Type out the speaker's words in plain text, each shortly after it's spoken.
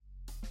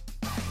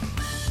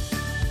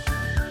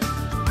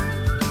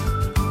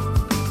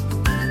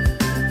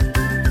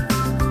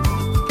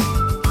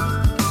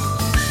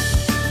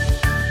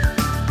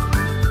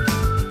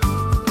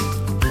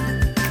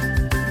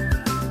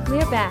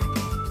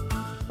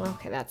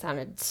Okay, that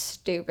sounded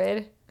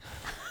stupid.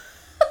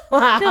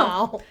 Wow.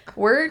 No,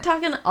 we're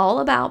talking all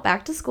about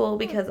back to school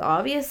because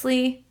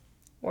obviously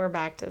We're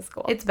back to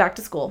school. it's back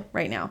to school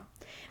right now.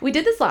 We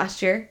did this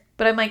last year,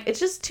 but I'm like, it's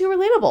just too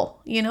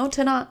relatable,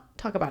 to not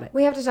talk about it.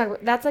 We have to talk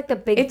about, that's like the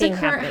big It's thing a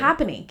current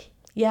happening.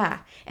 Yeah.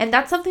 And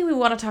that's something we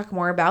want to talk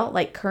more about,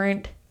 like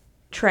current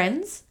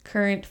trends,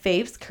 current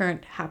faves,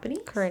 current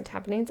happenings. Current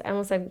happenings. I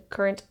almost said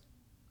current.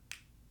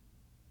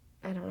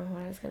 I don't know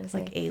what I was going to say.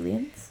 Like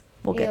aliens.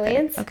 We'll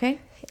Aliens? get there. Okay.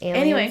 Aliens,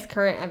 Anyway.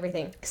 current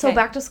everything. So Okay.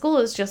 back to school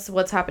is just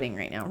what's happening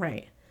right now,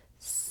 right?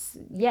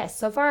 Yes.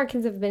 So far, our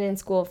kids have been in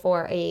school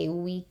for a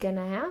week and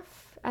a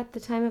half at the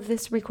time of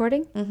this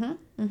recording. Mm-hmm.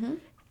 Mm-hmm.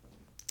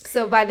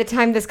 So by the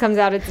time this comes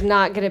out, it's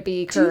not going to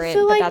be current, Do you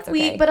feel but like that's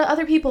okay. but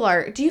other people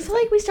are. Do you feel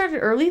like we started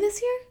early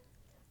this year?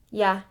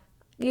 Yeah.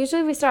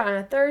 Usually we start on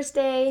a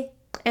Thursday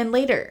And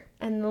later.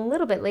 and a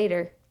little bit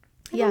later.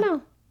 I Yeah. don't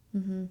know.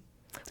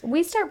 Mm-hmm.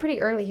 We start pretty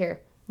early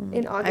here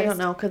in August. I don't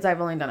know because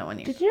I've only done it 1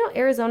 year. Did you know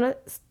Arizona,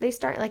 they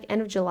start like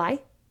end of July?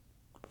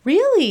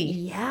 Really?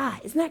 Yeah.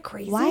 Isn't that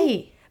crazy?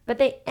 Why? But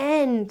they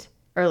end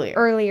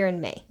earlier in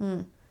May.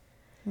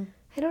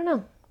 I don't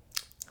know.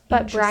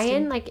 But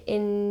Brian, like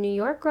in New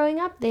York growing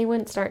up, they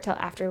wouldn't start till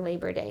after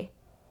Labor Day.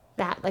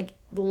 That like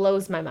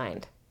blows my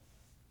mind.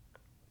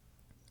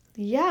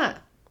 Yeah.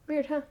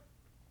 Weird, huh?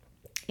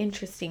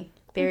 Interesting.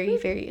 Very,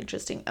 very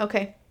interesting.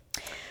 Okay.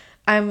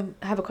 I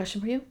have a question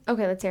for you.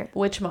 Okay, let's hear it.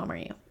 Which mom are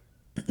you?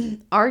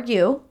 Are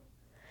you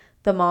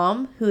the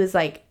mom who is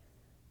like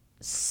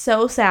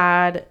so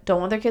sad, don't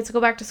want their kids to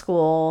go back to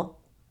school?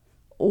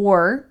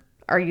 Or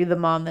are you the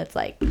mom that's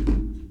like,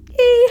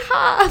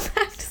 yeehaw,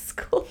 back to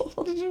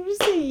school? Did you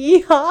just say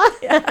yeehaw?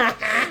 Yeah.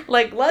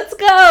 Like, let's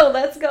go. I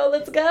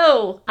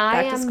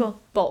Back to am school.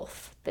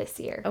 both this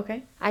year.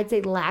 Okay. I'd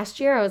say last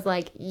year I was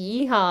like,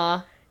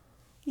 yeehaw.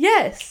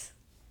 Yes.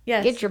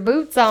 Get your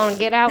boots on,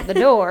 get out the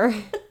door.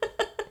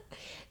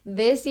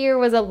 This year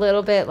was a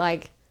little bit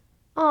like,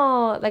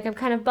 oh, like I'm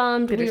kind of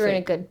bummed. We were in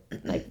a good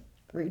like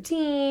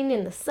routine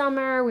in the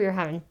summer. We were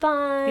having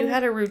fun. You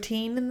had a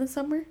routine in the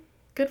summer?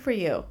 Good for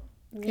you.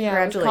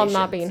 Yeah, it was called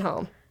not being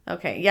home.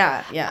 Okay.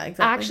 Yeah. Yeah.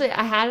 Exactly.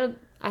 Actually,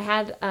 I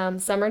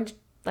had summer,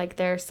 like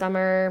their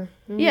summer.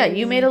 Yeah,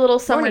 you made a little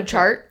summer morning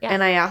chart, yeah.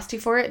 and I asked you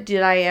for it.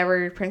 Did I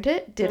ever print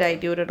it? Did I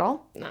do it at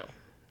all? No,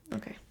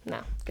 Okay.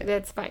 no, Good.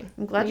 that's fine.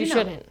 I'm glad you you know.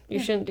 shouldn't. You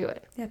shouldn't do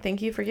it. Yeah,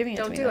 thank you for giving it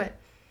to Don't me. do though. it.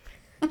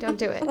 Don't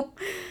do it.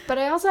 But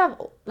I also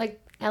have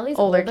like Ellie's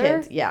Older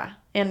kids, yeah.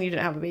 And you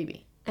didn't have a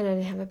baby. and I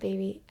didn't have a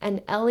baby.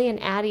 And Ellie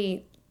and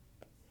Addie,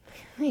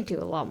 they do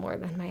a lot more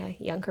than my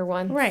younger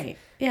ones. Right.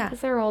 Yeah. Because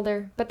they're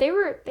older. But they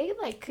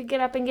like could get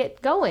up and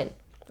get going.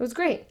 It was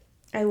great.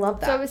 I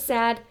love that. So I was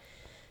sad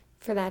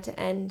for that to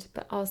end.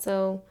 But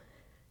also,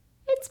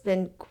 it's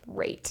been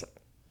great.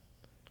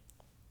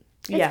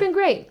 It's been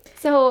great.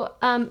 So,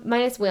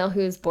 minus Will,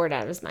 who's bored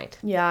out of his mind.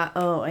 Yeah.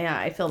 Oh, yeah.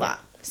 I feel that.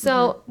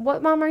 So,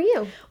 what mom are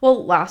you?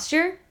 Well, last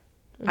year,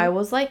 I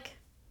was like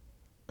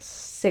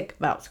sick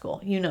about school.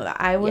 You know that.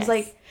 I was Yes.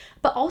 like,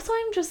 but also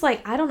I'm just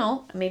like, I don't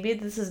know. Maybe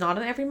this is not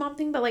an every mom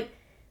thing, but like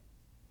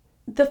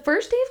the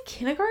first day of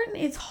kindergarten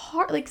is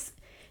hard. Like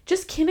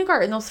just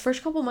kindergarten, those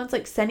first couple months,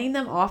 like sending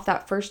them off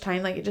that first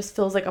time, like it just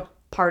feels like a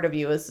part of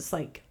you is just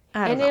like,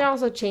 I don't know. It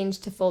also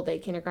changed to full day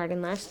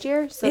kindergarten last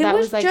year. So It that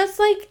was was like, just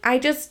like,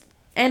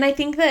 and I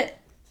think that,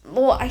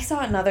 well, I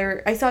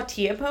saw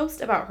Tia post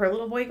about her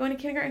little boy going to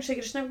kindergarten. She's like,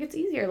 it just never gets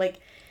easier. Like,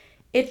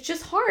 it's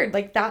just hard.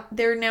 Like that,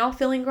 they're now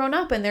feeling grown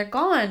up and they're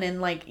gone. And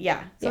like,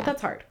 yeah,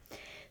 that's hard.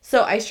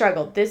 So I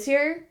struggled. This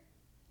year,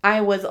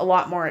 I was a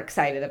lot more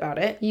excited about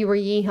it. you were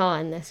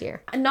yeehawing this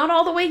year. Not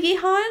all the way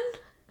yeehawing,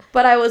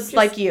 but I was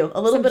like you,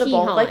 a little some bit of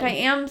both. hee-hawing. Like I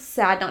am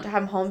sad not to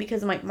have him home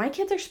because my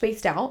kids are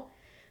spaced out.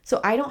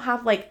 So I don't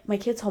have like my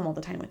kids home all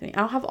the time with me. I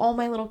don't have all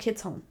my little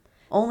kids home.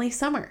 Only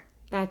summer.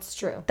 That's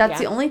true. That's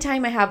the only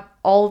time I have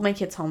all of my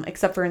kids home,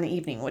 except for in the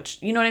evening, which,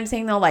 you know what I'm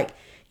saying, though? Like,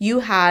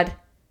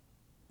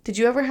 did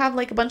you ever have,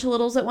 like, a bunch of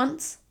littles at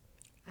once?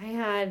 I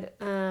had,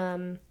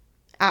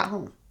 At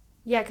home.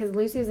 yeah, because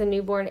Lucy was a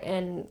newborn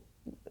and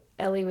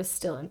Ellie was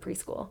still in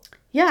preschool.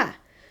 Yeah.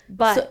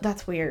 But So,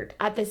 that's weird.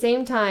 at the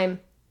same time,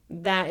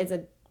 that is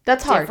a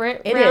That's hard.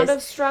 different It round is.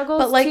 of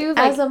struggles, But, like, too.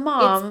 as a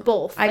mom, it's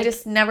both. I Like,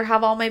 just never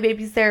have all my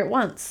babies there at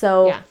once.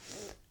 So,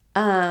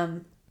 yeah.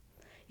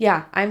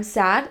 Yeah, I'm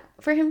sad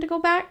for him to go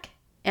back.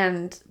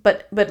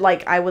 But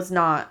like, I was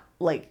not,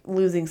 like,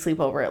 losing sleep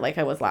over it like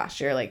I was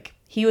last year. Like,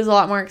 he was a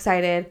lot more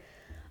excited.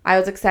 I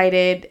was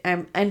excited.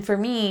 And for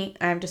me,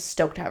 I'm just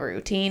stoked to have a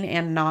routine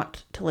and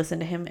not to listen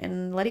to him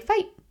and let him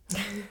fight.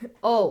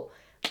 Oh,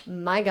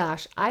 my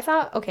gosh. I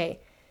thought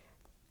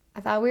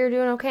we were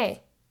doing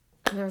okay.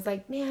 And I was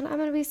like, man, I'm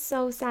going to be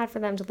so sad for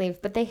them to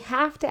leave. But they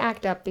have to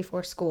act up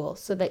before school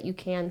so that you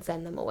can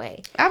send them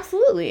away.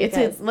 Absolutely.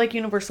 Because It's like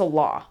universal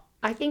law.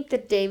 I think the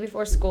day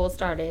before school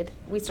started,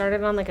 we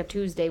started on like a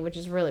Tuesday, which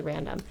is really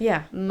random.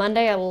 Yeah.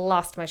 Monday, I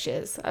lost my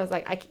shiz. I was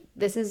like,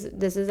 this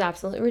is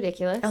absolutely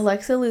ridiculous.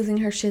 Alexa losing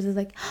her shiz is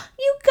like,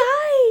 you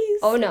guys.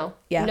 Oh, no.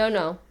 Yeah.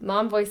 No.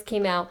 Mom voice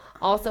came out.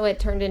 Also, it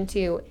turned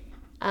into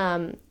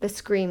the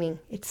screaming.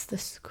 It's the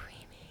screaming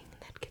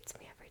that gets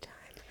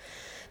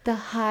The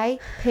high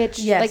pitched,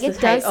 Yes, like it this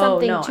high- does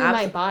something to my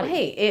absolutely. body.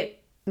 Hey,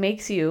 it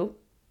makes you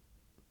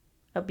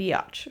a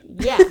biatch.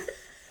 Yeah.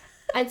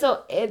 And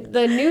so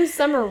the new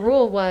summer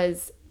rule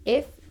was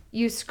if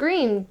you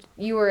screamed,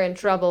 you were in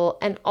trouble.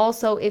 And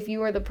also, if you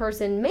were the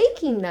person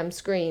making them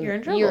scream,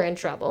 you're in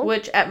trouble.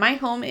 Which at my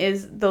home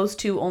is those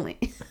two only.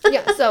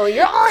 Yeah, so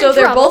you're all in So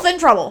they're trouble. both in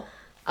trouble.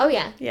 Oh,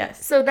 yeah.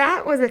 Yes. So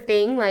that was a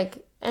thing,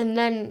 like, and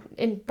then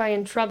by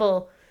in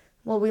trouble,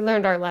 well, we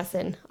learned our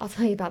lesson. I'll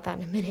tell you about that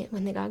in a minute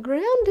when they got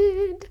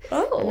grounded.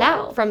 Oh, and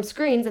that from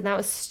screens, and that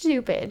was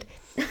stupid.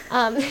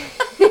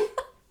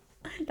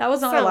 That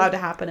was not allowed to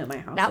happen at my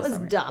house. That was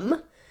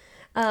dumb.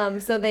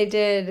 So they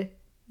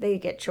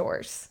get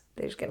chores.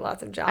 They just get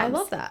lots of jobs. I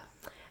love that.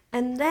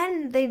 And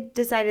then they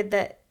decided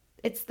that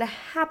it's the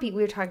happy,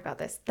 we were talking about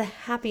this, the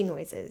happy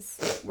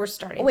noises were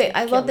starting Wait, to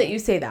I kill love that me. you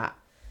say that.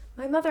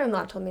 My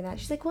mother-in-law told me that.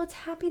 She's like, well, it's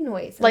happy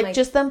noise. I'm Like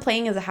just them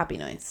playing is a happy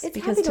noise. It's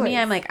Because happy to me, noise.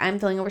 I'm like, I'm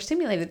feeling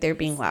overstimulated. They're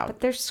being loud. But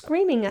they're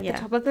screaming at the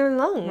top of their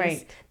lungs.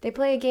 Right. They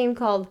play a game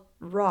called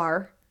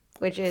RAR,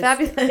 which is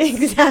Fabulous.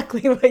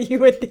 exactly what you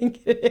would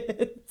think it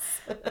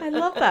is. I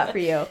love that for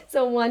you.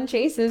 So one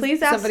chases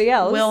Please ask somebody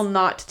else. will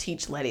not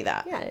teach Letty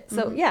that. Yeah.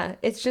 So yeah,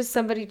 it's just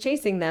somebody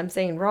chasing them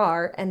saying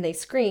RAR, and they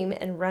scream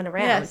and run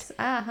around. Yes.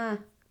 Uh-huh.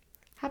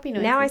 Happy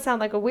noises. Now I sound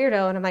like a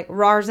weirdo, and I'm like,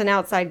 RAR's an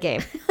outside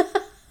game.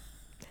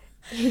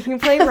 You can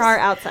play RAR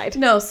outside.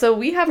 No, so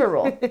we have a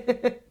rule.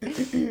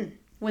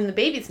 When the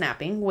baby's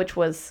napping, which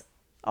was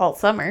all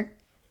summer,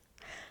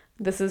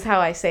 this is how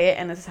I say it,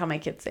 and this is how my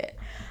kids say it.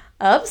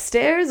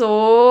 Upstairs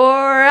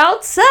or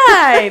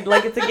outside.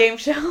 Like it's a game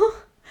show.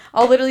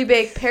 I'll literally be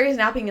like, Perry's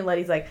napping, and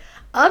Letty's like,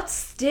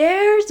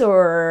 upstairs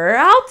or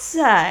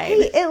outside.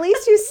 Hey, at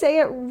least you say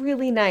it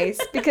really nice,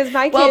 because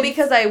my kids... Well,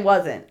 because I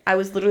wasn't. I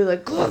was literally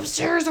like, go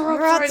upstairs or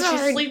outside. outside.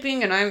 She's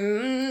sleeping, and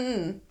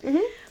I'm...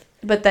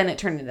 But then it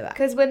turned into that.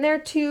 Because when they're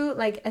too,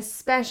 like,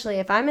 especially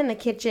if I'm in the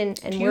kitchen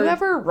and Do you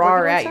ever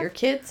roar at your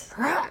kids?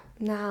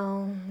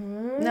 No.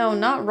 No,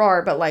 not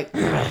roar, but like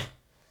that.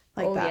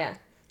 Yeah.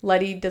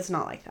 Letty does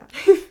not like that.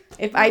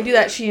 If I do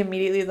that, she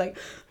immediately is like,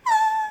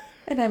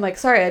 and I'm like,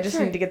 sorry, I just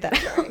need to get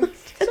that out.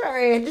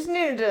 Sorry, I just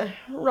needed to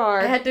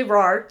roar. I had to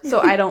roar so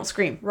I don't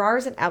scream. RAR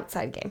is an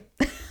outside game.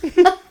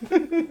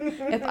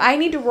 If I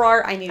need to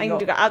roar, I need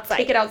to go outside.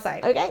 Take it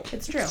outside. Okay.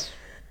 It's true.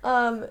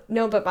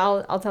 No, but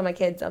I'll tell my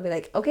kids, I'll be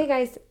like, okay,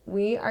 guys,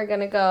 we are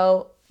gonna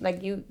go,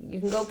 like, you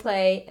can go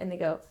play, and they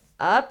go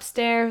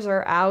upstairs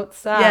or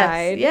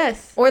outside.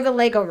 Yes. Or the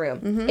Lego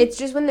room. It's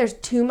just when there's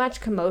too much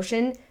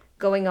commotion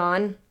going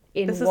on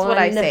in This is one what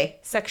I say.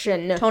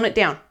 section. Tone it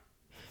down.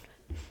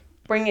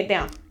 Bring it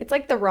down. It's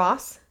like the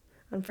Ross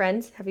on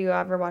Friends. Have you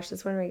ever watched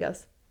this one where he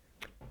goes,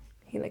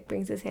 he like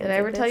brings his hands Did I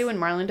ever like tell this? you when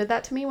Marlon did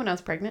that to me when I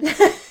was pregnant?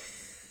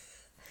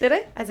 Did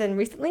I? As in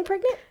recently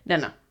pregnant?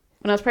 No.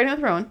 When I was pregnant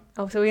with Rowan.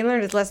 Oh, so we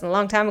learned his lesson a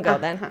long time ago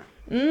then.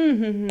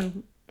 Mm-hmm.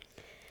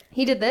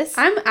 He did this?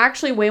 I'm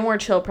actually way more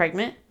chill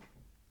pregnant.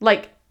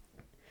 Like,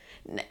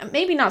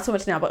 maybe not so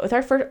much now, but with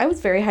our first, I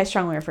was very high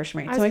strung when we were first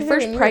married. So my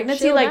first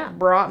pregnancy like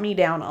brought me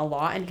down a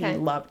lot, and he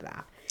loved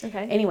that.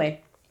 Okay.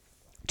 Anyway,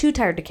 too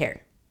tired to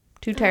care.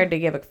 Too tired to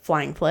give a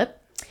flying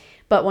flip.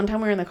 But one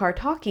time we were in the car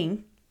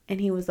talking,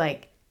 and he was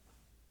like,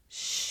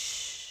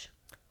 shh.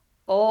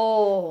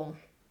 Oh.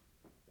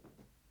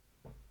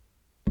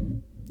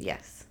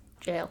 Yes.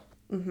 Jail.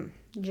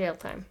 Jail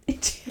time.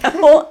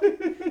 Jail.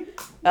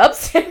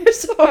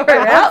 Upstairs or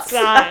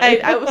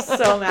outside. I was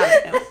so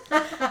mad at him.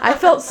 I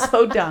felt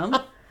so dumb.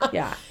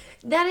 Yeah.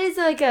 That is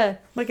like a...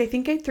 Like, I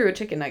think I threw a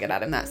chicken nugget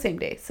at him that same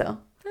day, so.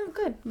 Oh,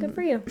 good. Good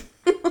for you.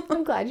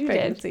 I'm glad you did.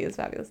 Pregnancy is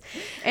fabulous.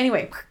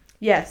 Anyway,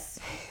 yes.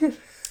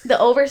 The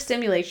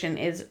overstimulation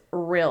is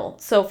real.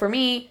 So for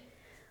me,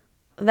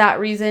 that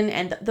reason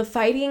and the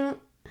fighting...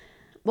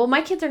 Well,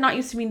 my kids are not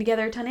used to being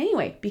together a ton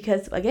anyway,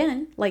 because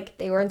again, like...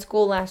 They were in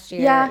school last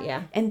year.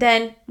 Yeah. And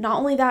then, not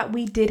only that,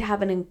 we did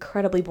have an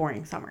incredibly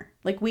boring summer.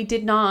 Like, we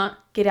did not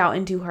get out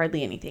and do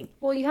hardly anything.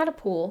 Well, you had a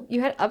pool.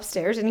 You had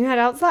upstairs and you had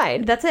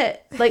outside. That's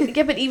it. Like,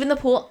 yeah, but even the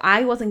pool,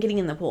 I wasn't getting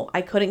in the pool.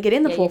 I couldn't get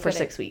in the pool for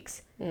 6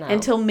 weeks. No.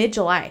 Until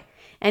mid-July.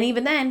 And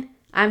even then,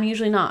 I'm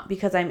usually not,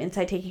 because I'm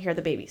inside taking care of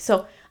the baby.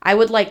 So, I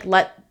would, like,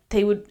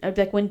 I'd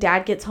be like, when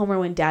dad gets home or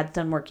when dad's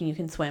done working, you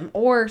can swim.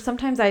 Or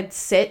sometimes I'd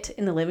sit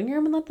in the living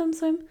room and let them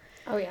swim.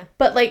 Oh, yeah.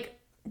 But, like,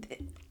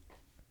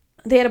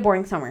 they had a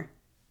boring summer,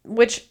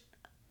 which...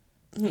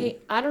 Hey,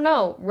 I don't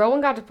know.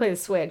 Rowan got to play the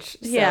Switch,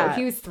 so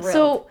he was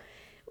thrilled.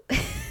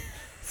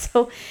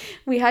 So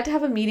we had to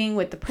have a meeting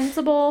with the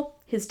principal,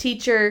 his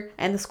teacher,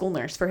 and the school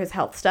nurse for his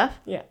health stuff.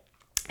 Yeah.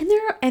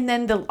 And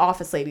then the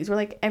office ladies were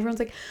like, everyone's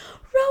like,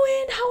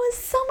 Rowan, how was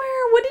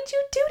summer? What did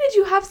you do? Did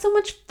you have so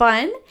much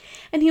fun?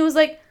 And he was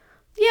like,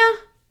 yeah.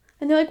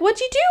 And they're like, what'd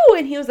you do?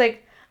 And he was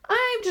like,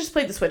 I just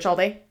played the Switch all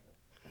day.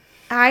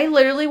 I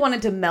literally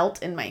wanted to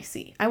melt in my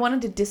seat. I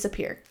wanted to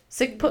disappear.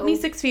 Put me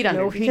 6 feet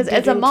under. Because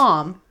as a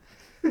mom,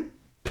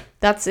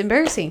 that's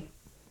embarrassing.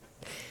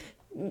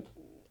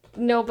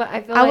 No, but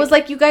I feel I was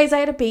like, you guys, I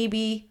had a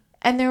baby.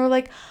 And they were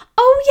like,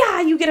 oh,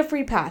 yeah, you get a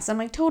free pass. I'm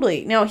like,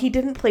 totally. No, he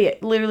didn't play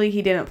it. Literally,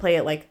 he didn't play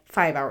it like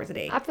 5 hours a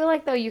day. I feel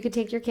like, though, you could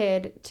take your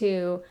kid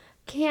to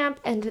camp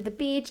and to the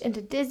beach and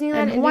to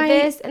Disneyland and Hawaii, do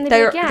this. And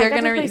they're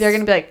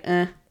gonna be like,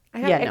 I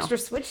have yeah, extra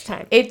Switch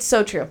time. It's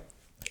so true.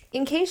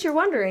 In case you're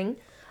wondering,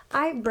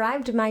 I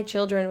bribed my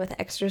children with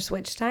extra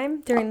Switch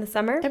time during the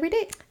summer. Every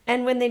day.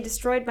 And when they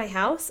destroyed my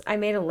house, I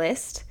made a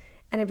list.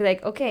 And I'd be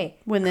like, okay,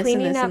 When this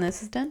and this and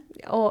this is done?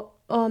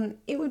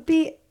 It would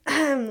be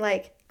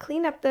like,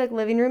 clean up the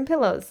living room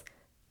pillows,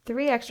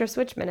 3 extra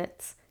Switch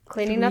minutes.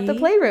 Cleaning up the 3?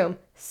 playroom,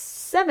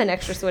 7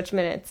 extra Switch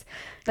minutes.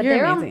 But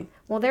You're amazing.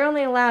 They're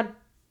only allowed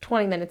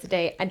 20 minutes a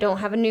day. I don't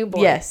have a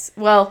newborn. Yes.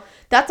 Well,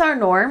 that's our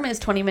norm is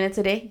 20 minutes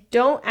a day.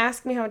 Don't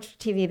ask me how much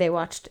TV they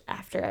watched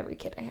after every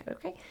kid I had,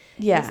 okay?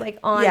 Yeah. It was like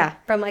on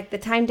from like the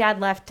time dad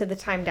left to the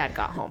time dad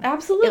got home.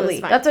 Absolutely.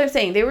 That's what I'm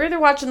saying. They were either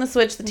watching the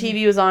Switch, the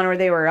TV was on, or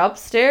they were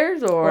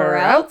upstairs or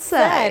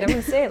outside. I'm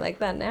going to say it like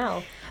that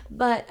now.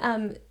 But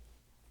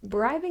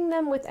bribing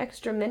them with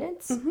extra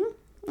minutes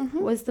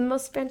was the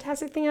most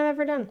fantastic thing I've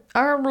ever done.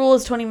 Our rule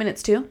is 20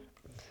 minutes too.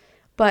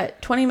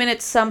 But 20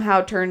 minutes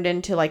somehow turned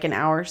into like an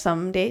hour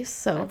some days.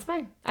 So that's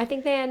fine. I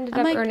think they ended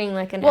up like, earning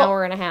like an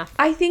hour and a half.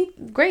 I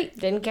think great.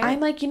 Didn't care. I'm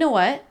like, you know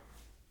what?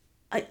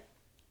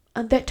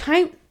 That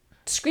time,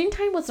 screen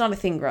time was not a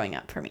thing growing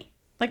up for me.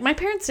 Like my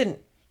parents didn't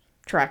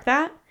track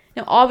that.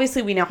 Now,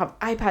 obviously, we now have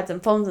iPads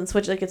and phones and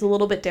Switch. Like it's a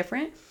little bit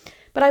different,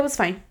 but I was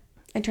fine.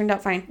 I turned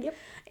out fine. Yep.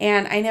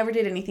 And I never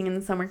did anything in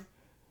the summer.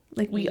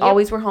 Like we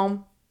always were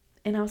home,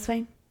 and I was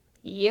fine.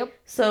 Yep.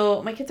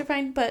 So my kids are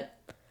fine, but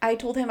I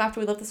told him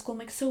after we left the school, I'm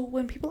like, so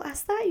when people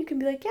ask that, you can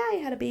be like, yeah, I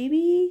had a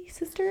baby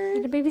sister. I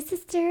had a baby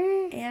sister.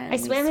 And I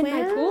swam in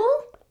my pool.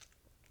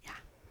 Yeah.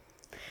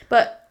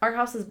 But our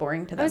house is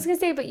boring to them. I was going to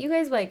say, but you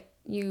guys, like,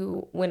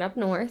 you went up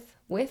north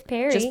with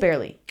Perry. Just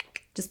barely.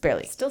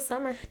 Still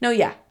summer. No,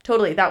 yeah,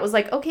 totally. That was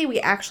like, okay, we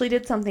actually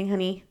did something,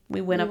 honey.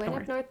 We went up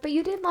north. But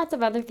you did lots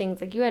of other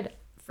things. Like, you had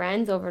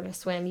friends over to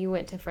swim. You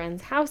went to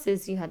friends'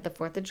 houses. You had the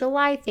 4th of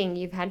July thing.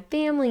 You've had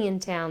family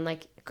in town.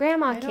 Like,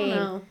 grandma came. I don't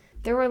know.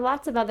 There were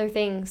lots of other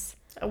things.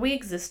 We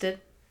existed,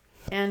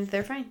 and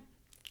they're fine.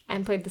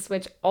 And played the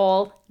Switch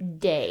all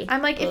day.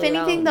 I'm like, if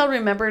anything, they'll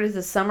remember it as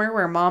a summer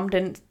where mom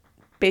didn't.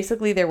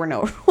 Basically, there were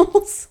no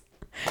rules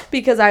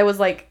because I was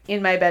like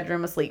in my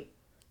bedroom asleep.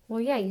 Well,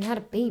 yeah, you had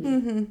a baby.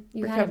 Mm-hmm.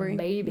 You Recovering.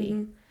 had a baby.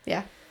 Mm-hmm.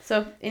 Yeah.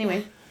 So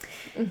anyway,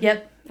 Mm-hmm.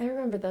 Yep. I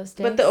remember those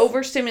days. But the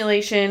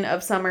overstimulation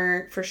of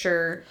summer for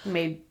sure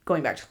made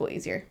going back to school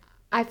easier.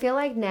 I feel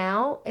like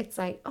now it's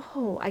like,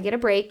 oh, I get a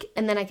break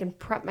and then I can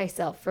prep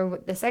myself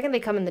for the second they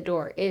come in the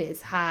door. It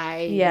is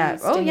high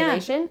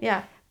stimulation.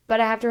 Yeah. But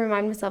I have to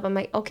remind myself, I'm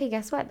like, okay,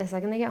 guess what? The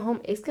second they get home,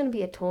 it's going to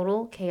be a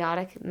total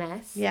chaotic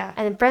mess. Yeah.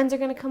 And then friends are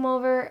going to come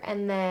over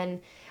and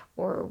then,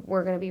 or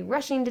we're going to be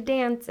rushing to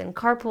dance and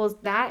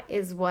carpools. That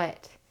is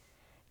what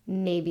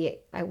maybe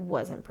I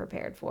wasn't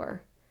prepared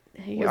for.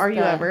 Are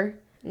you ever?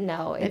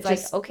 No, it's it like,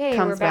 just okay,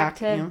 comes we're back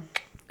to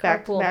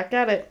carpool. Back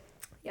at it.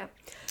 Yeah.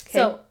 Okay.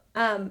 So,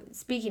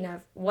 speaking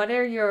of, what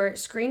are your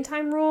screen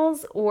time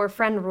rules or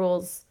friend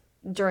rules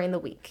during the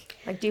week?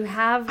 Like, do you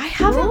have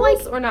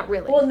rules or not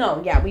really? Well,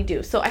 no, yeah, we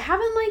do. So I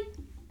haven't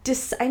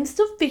I'm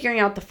still figuring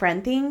out the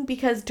friend thing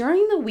because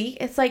during the week,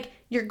 it's like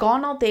you're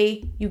gone all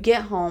day, you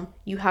get home,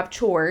 you have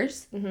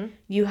chores,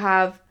 you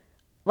have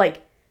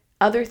like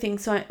other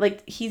things. So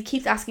he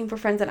keeps asking for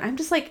friends and I'm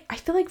just like, I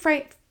feel like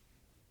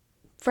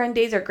friend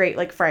days are great,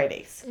 like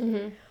Fridays.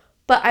 Mm-hmm.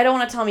 But I don't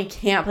want to tell him he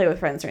can't play with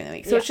friends during the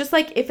week. So it's just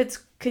like if it's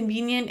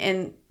convenient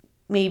and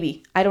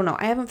maybe. I don't know.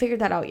 I haven't figured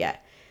that out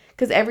yet.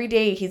 Because every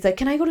day he's like,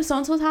 can I go to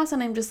so-and-so's house?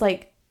 And I'm just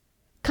like,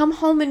 come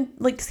home and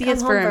see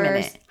us for a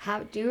minute.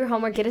 Do your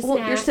homework, get a snack.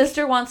 Well, your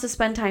sister wants to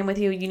spend time with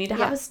you. You need to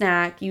have a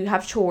snack. You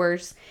have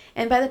chores.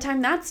 And by the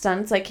time that's done,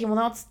 it's like, okay, well,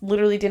 now it's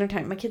literally dinner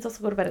time. My kids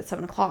also go to bed at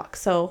 7 o'clock.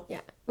 So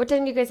yeah. What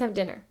time do you guys have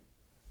dinner?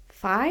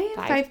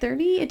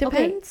 5:30. It depends.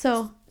 Okay.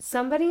 So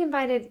somebody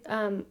invited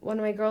one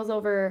of my girls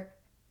over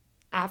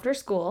after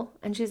school,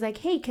 and she's like,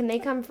 "Hey, can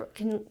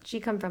she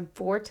come from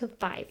 4 to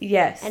 5?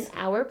 Yes, an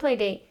hour play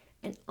date."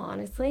 And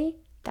honestly,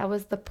 that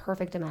was the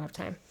perfect amount of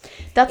time.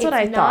 That's what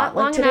I thought.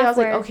 Like today, I was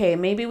like, okay,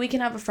 maybe we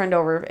can have a friend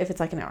over if it's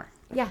like an hour.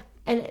 Yeah,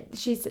 and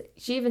she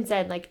even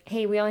said like,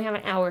 "Hey, we only have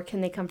an hour.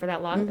 Can they come for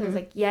that long?" Mm-hmm. I was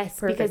like, "Yes,"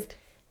 perfect. Because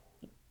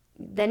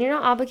then you're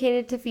not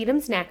obligated to feed them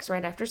snacks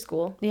right after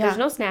school. Yeah. There's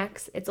no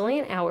snacks. It's only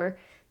an hour.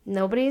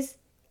 It's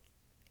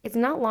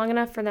not long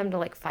enough for them to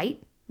like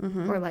fight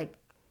or like,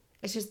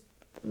 it's just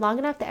long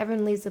enough that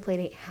everyone leaves the play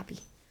date happy.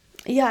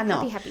 Yeah,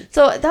 no. Happy.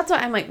 So that's why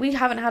I'm like, we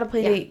haven't had a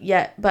play date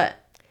yet, but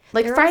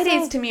like they're Fridays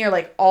also, to me are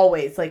like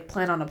always like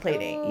plan on a play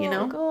date, you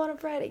know? Go on a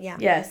Friday, yeah.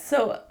 Yes,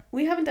 so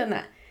we haven't done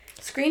that.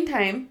 Screen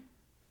time,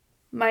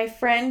 my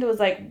friend was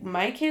like,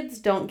 my kids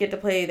don't get to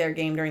play their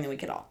game during the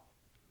week at all.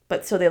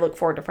 But so they look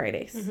forward to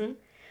Fridays. Mm-hmm.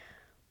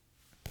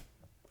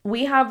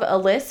 We have a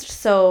list,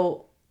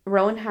 so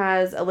Rowan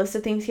has a list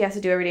of things he has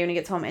to do every day when he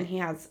gets home, and he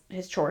has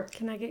his chore.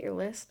 Can I get your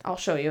list? I'll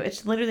show you.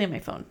 It's literally on my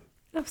phone.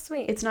 Oh,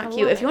 sweet. It's not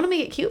cute. If you want to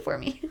make it cute for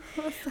me.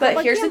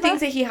 But here's the things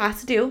that he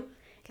has to do.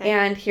 Okay.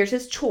 And here's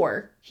his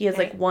chore. He has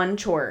like one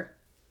chore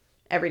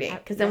every day.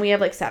 Because then we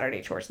have like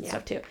Saturday chores and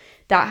stuff too.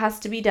 That has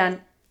to be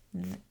done.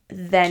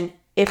 Then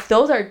if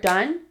those are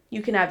done,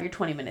 you can have your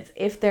 20 minutes.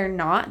 If they're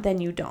not,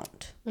 then you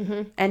don't.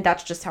 And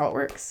that's just how it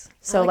works.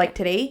 So like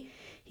today,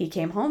 he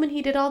came home and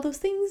he did all those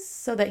things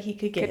so that he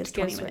could get his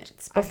 20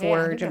 minutes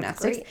before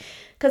gymnastics.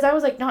 Because I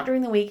was like, not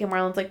during the week. And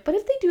Marlon's like, but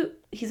if they do,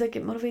 he's like,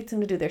 it motivates him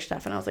to do their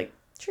stuff. And I was like,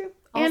 true.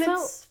 And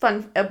Also, it's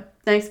fun, a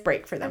nice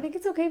break for them. I think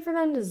it's okay for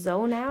them to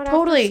zone out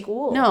after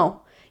school.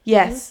 No.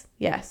 Yes.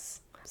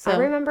 Yes. So I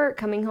remember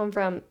coming home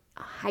from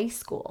high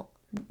school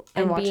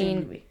and watching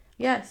a movie.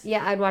 Yes.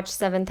 Yeah, I'd watch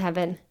Seventh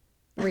Heaven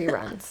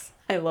reruns.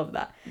 I love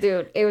that.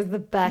 Dude, it was the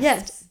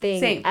best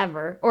thing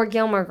ever. Or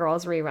Gilmore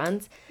Girls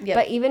reruns. Yep.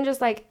 But even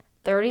just like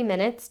 30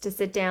 minutes to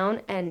sit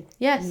down and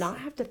not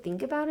have to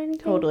think about anything.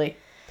 Totally.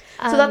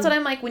 So that's what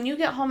I'm like. When you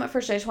get home at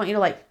first, I just want you to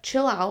like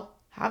chill out,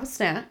 have a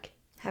snack.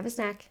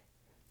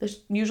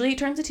 Usually he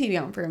turns the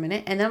TV on for a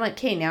minute. And then I'm like,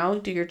 okay, now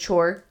do your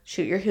chore,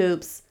 shoot your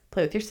hoops,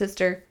 play with your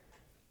sister.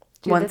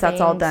 Once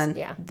that's all done,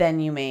 then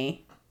you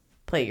may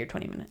play your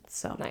 20 minutes.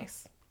 So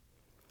nice.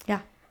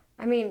 Yeah.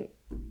 I mean,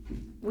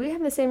 we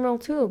have the same rule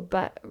too,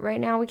 but right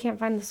now we can't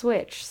find the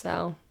Switch,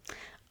 so.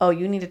 Oh,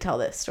 you need to tell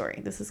this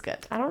story. This is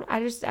good. I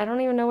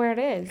don't even know where it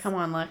is. Come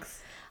on,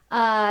 Lex.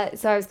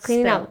 So I was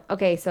cleaning out.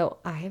 Okay, so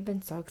I have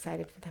been so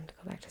excited for them to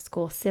go back to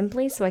school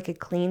simply so I could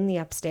clean the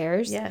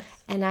upstairs. Yes.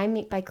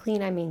 And by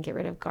clean, I mean get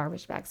rid of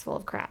garbage bags full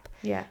of crap.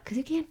 Yeah. Because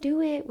you can't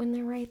do it when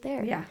they're right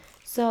there. Yeah.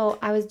 So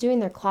I was doing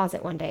their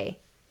closet one day.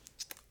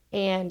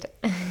 And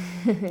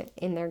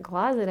in their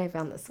closet, I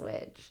found the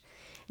Switch.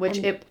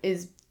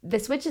 The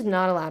Switch is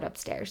not allowed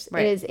upstairs.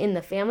 Right. It is in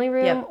the family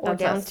room or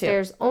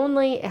downstairs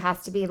only. It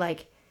has to be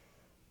like,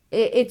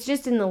 it's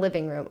just in the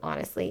living room,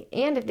 honestly.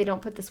 And if they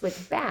don't put the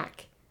Switch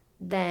back,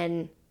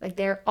 then like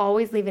they're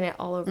always leaving it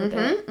all over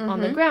on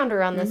the ground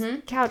or on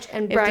this couch.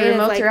 And Brian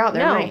is like, out,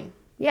 no. Right.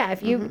 Yeah,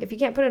 if you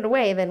can't put it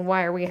away, then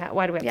why do we have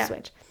the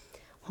Switch?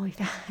 Well,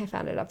 I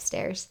found it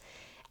upstairs.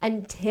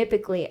 And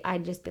typically,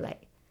 I'd just be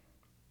like,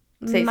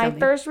 my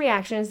first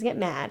reaction is to get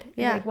mad.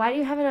 Yeah. Like, why do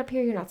you have it up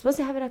here? You're not supposed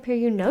to have it up here.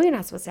 You know you're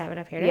not supposed to have it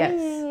up here.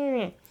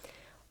 Yes.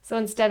 So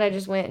instead, I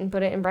just went and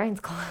put it in Brian's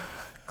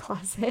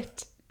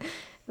closet. And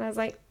I was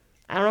like,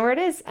 I don't know where it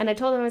is. And I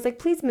told him, I was like,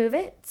 please move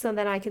it so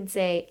that I can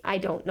say, I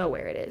don't know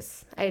where it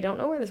is. I don't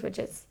know where the Switch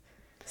is.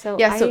 So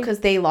because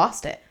they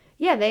lost it.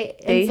 Yeah,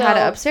 they had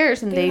it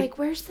upstairs and they were like,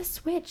 where's the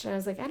Switch? And I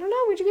was like, I don't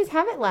know. Where'd you guys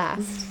have it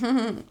last?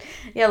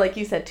 Yeah, like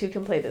you said, two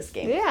can play this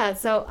game. Yeah,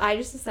 so I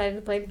just decided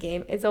to play the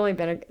game.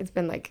 It's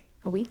been like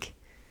a week,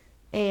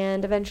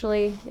 and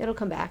eventually it'll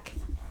come back.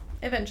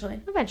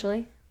 Eventually. But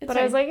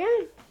I was like,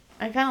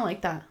 I kind of like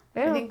that.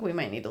 I think we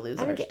might need to lose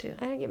ours too.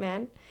 I don't get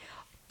mad.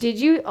 Did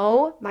you?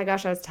 Oh my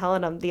gosh, I was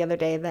telling them the other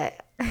day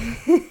that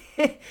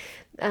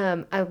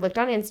I looked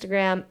on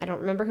Instagram. I don't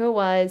remember who it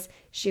was.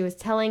 She was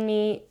telling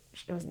me.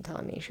 She wasn't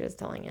telling me. She was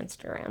telling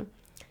Instagram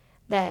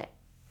that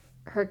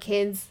her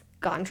kids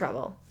got in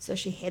trouble. So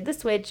she hid the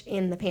Switch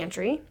in the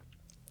pantry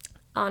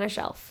on a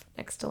shelf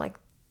next to like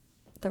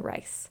the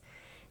rice.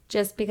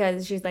 Just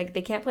because she's like,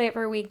 they can't play it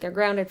for a week. They're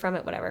grounded from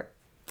it, whatever.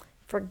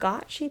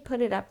 Forgot she put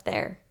it up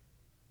there.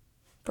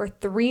 For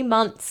 3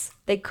 months,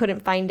 they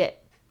couldn't find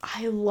it.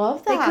 I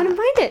love that. They couldn't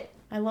find it.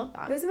 I love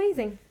that. It was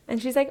amazing.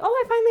 And she's like, oh,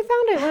 I finally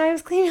found it when I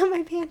was cleaning out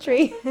my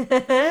pantry.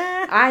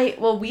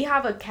 We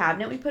have a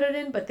cabinet we put it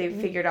in, but they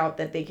figured out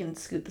that they can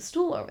scoot the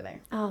stool over there.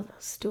 Oh,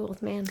 those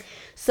stools, man.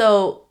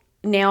 So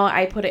now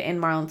I put it in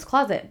Marlon's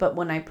closet, but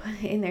when I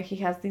put it in there, he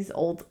has these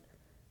old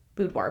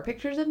boudoir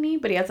pictures of me,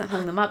 but he hasn't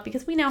hung them up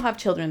because we now have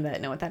children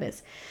that know what that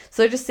is.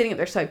 So they're just sitting up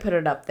there, so I put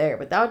it up there.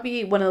 But that would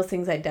be one of those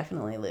things I'd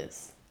definitely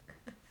lose.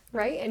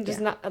 Right? And just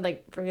not,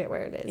 like, forget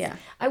where it is. Yeah.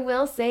 I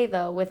will say,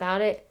 though,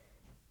 without it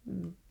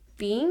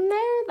being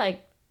there,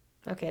 like,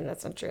 okay,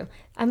 that's not true.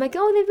 I'm like,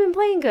 oh, they've been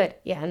playing good.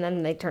 Yeah, and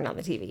then they turn on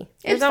the TV.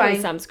 There's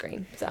always some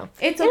screen, so.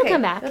 It'll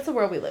come back. That's the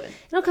world we live in.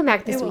 It'll come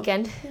back this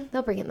weekend. Yeah.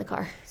 They'll bring it in the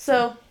car.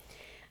 So.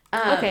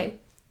 Okay.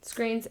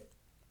 Screens.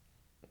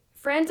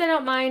 Friends, I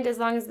don't mind as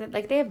long as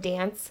they have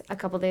dance a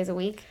couple days a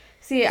week.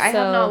 See, I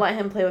have not let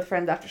him play with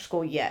friends after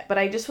school yet, but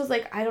I just was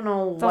like, I don't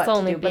know what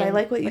to do. But I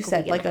like what you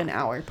said, like an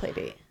hour play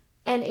date.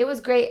 And it was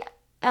great.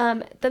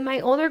 My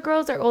older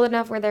girls are old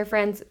enough where their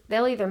friends,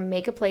 they'll either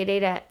make a play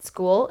date at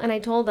school. And I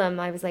told them,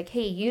 I was like,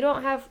 hey, you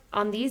don't have,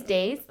 on these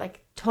days,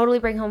 like, totally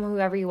bring home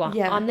whoever you want.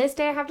 Yeah. On this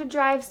day, I have to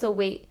drive, so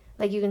wait.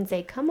 Like, you can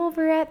say, come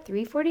over at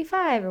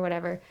 3:45 or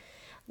whatever.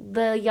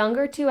 The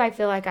younger two, I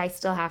feel like I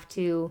still have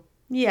to...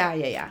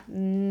 Yeah.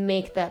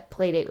 Make that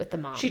play date with the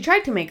mom. She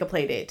tried to make a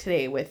play date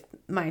today with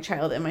my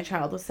child, and my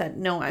child was said,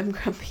 no, I'm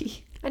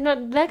grumpy. I know,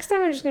 next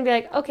time I'm just going to be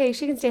like, okay,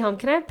 she can stay home.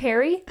 Can I have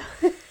Perry?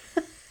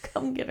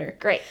 Come get her.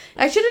 Great.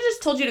 I should have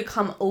just told you to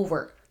come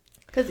over.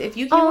 Because if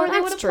you came over, they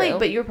would have played.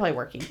 But you were probably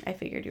working. I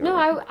figured you were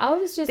working. No, I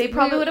was just... They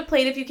probably would have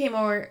played if you came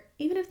over.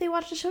 Even if they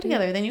watched a show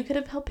together, then you could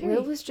have helped Perry.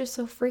 Will was just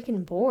so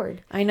freaking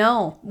bored. I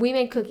know. We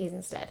made cookies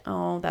instead.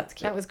 Oh, that's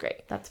cute. That was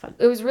great. That's fun.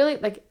 It was really,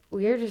 like,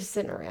 we were just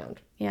sitting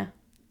around. Yeah.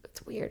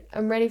 It's weird.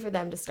 I'm ready for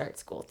them to start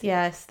school too.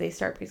 Yes, they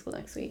start preschool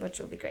next week. Which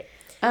will be great.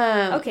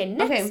 Okay,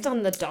 next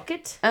on the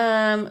docket.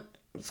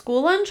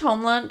 school lunch,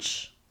 home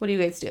lunch. What do you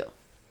guys do?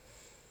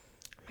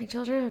 My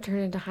children have turned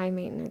into high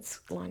maintenance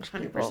lunch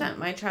people. 100%.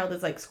 My child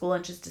is like, school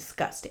lunch is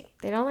disgusting.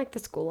 They don't like the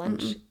school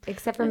lunch,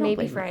 except for I don't maybe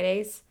blame them.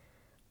 Fridays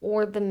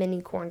or the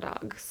mini corn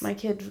dogs. My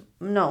kid,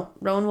 no.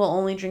 Rowan will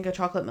only drink a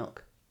chocolate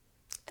milk.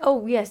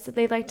 Oh, yes.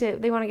 They want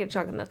to get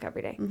chocolate milk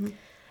every day.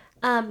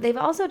 They've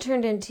also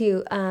turned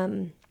into,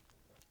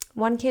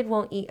 one kid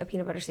won't eat a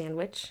peanut butter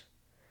sandwich.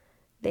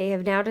 They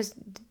have now just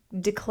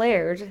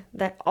declared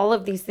that all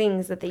of these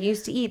things that they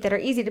used to eat that are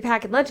easy to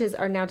pack in lunches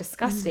are now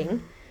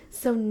disgusting.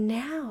 So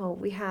now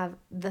we have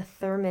the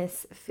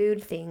thermos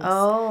food things.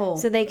 Oh.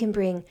 So they can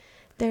bring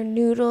their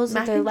noodles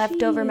Mac or their and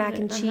leftover cheese. mac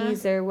and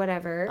cheese or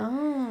whatever.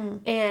 Oh.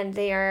 And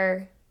they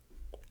are,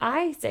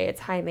 I say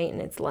it's high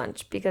maintenance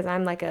lunch because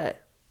I'm like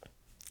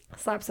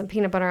slap some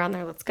peanut butter on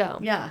there, let's go.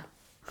 Yeah.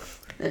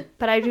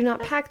 But I do not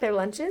pack their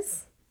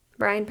lunches.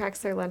 Brian packs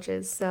their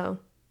lunches, so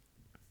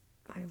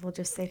I will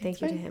just say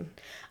thank you to him.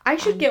 I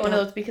should get one of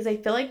those because I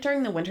feel like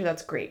during the winter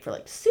that's great for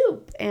like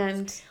soup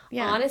and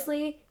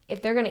Honestly,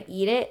 if they're gonna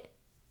eat it,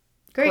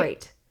 great.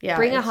 great. Yeah,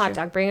 bring a it's hot true.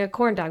 dog, bring a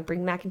corn dog,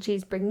 bring mac and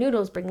cheese, bring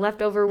noodles, bring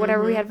leftover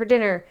whatever we had for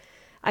dinner.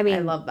 I mean, I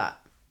love that.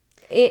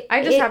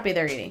 I'm just happy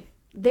they're eating.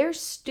 They're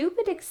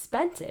stupid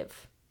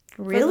expensive.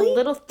 Really? For the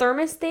little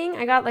thermos thing,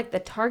 I got like the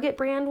Target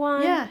brand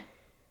one. Yeah.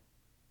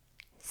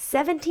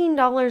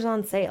 $17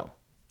 on sale.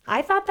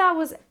 I thought that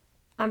was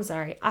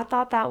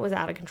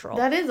out of control.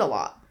 That is a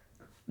lot.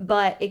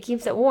 But it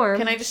keeps it warm.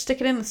 Can I just stick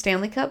it in the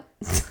Stanley Cup?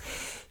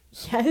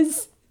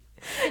 Yes.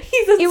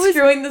 He's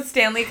unscrewing the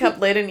Stanley Cup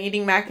lid and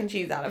eating mac and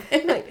cheese out of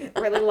it. Like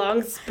really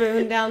long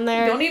spoon down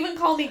there. Don't even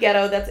call me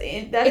ghetto. That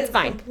It's is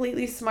fine.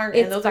 completely smart.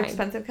 It's and those are fine.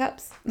 expensive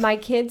cups. My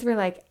kids were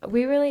like,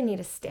 we really need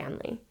a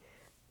Stanley.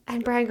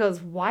 And Brian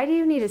goes, why do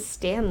you need a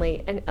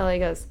Stanley? And Ellie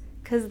goes,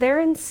 because they're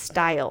in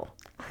style.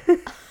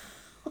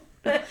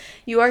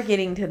 You are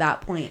getting to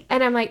that point.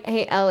 And I'm like,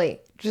 hey, Ellie,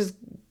 just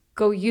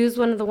go use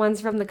one of the ones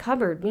from the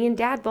cupboard. Me and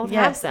Dad both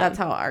have Yes, some. that's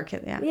how our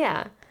kid,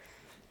 Yeah.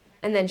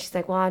 And then she's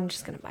like, well, I'm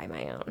just going to buy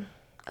my own.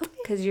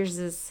 Because yours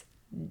is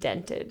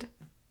dented.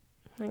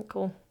 I'm like,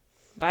 cool.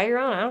 Buy your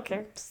own. I don't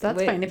care. So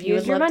that's fine. If you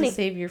use would your love money. to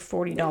save your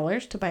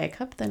 $40 to buy a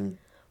cup, then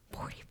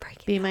 40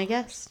 break. be my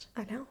guest.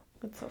 I know.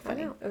 That's so I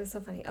funny. know. It was so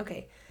funny.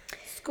 Okay.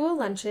 School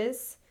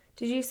lunches.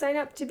 Did you sign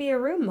up to be a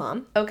room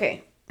mom?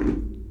 Okay.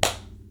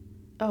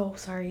 Oh,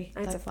 sorry.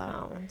 That's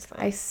loud. Oh, it's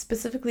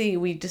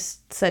fine. We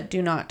just said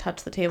do not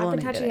touch the table. I've been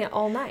and I did touching it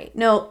all night.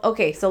 No,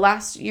 okay. So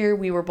last year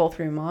we were both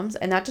room moms,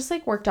 and that just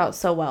like worked out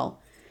so well.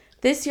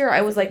 This year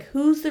I was like,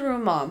 who's the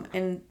room mom?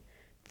 And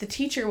the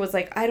teacher was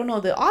like, I don't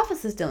know. The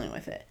office is dealing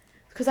with it.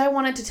 Because I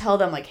wanted to tell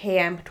them like, hey,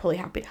 I'm totally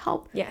happy to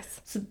help.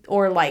 Yes. So,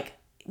 or like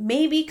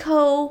maybe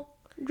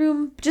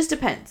co-room, just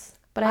depends.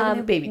 But I have a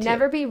new baby too.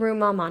 Never be room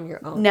mom on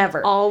your own.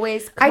 Never.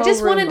 Always I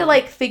just co-room wanted to mom.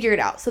 like figure it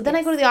out. So then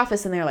I go to the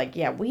office and they're like,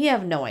 yeah, we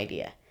have no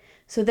idea.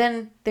 So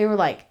then they were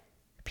like,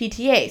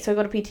 PTA. So I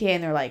go to PTA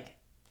and they're like,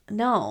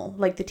 no,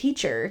 like the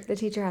teacher. The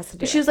teacher has to do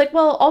But she it. was like,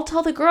 well, I'll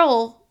tell the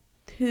girl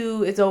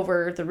who is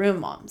over the room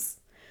moms.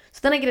 So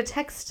then I get a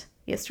text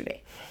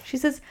yesterday. She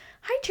says,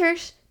 hi,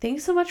 Trish.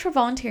 Thanks so much for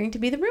volunteering to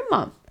be the room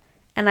mom.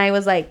 And I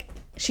was like,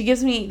 she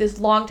gives me this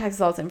long text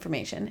with all this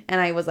information. And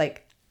I was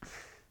like,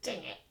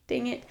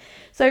 dang it.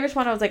 So I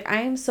responded, I was like,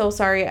 I am so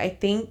sorry. I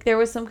think there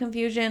was some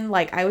confusion.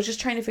 Like, I was just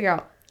trying to figure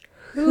out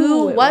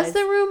who it was was.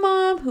 the room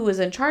mom, who was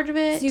in charge of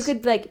it. So you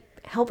could like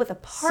help with a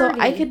party.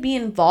 So I could be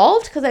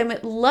involved because I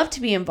would love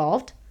to be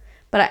involved.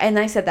 And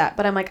I said that,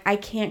 but I'm like, I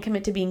can't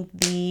commit to being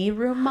the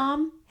room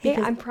mom. Hey,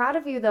 because- I'm proud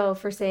of you though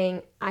for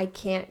saying I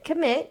can't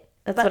commit.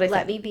 That's but what I let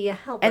said. me be a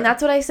helper. And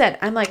that's what I said.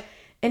 I'm like,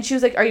 and she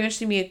was like, are you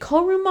interested in being a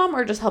co-room mom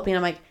or just helping?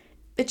 I'm like,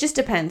 it just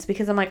depends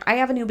because I'm like, I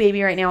have a new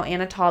baby right now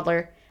and a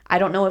toddler. I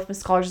don't know if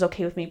Miss College is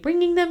okay with me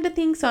bringing them to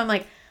things. So I'm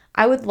like,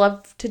 I would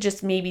love to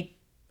just maybe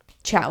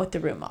chat with the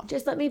room mom.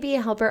 just let me be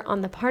a helper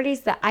on the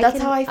parties that I That's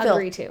can how I feel.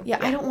 agree to. Yeah,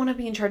 I don't want to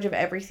be in charge of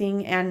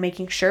everything and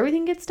making sure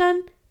everything gets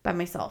done by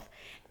myself.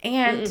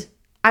 And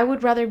I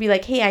would rather be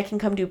like, hey, I can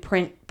come do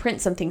print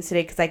some things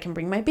today because I can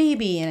bring my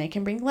baby and I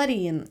can bring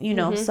Letty and, you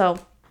know, so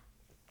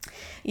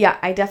yeah,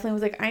 I definitely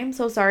was like, I'm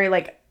so sorry.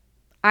 Like,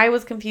 I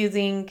was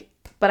confusing,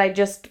 but I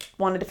just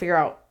wanted to figure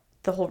out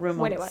the whole room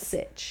What mom it was.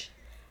 sitch.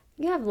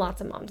 You have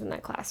lots of moms in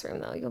that classroom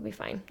though. You'll be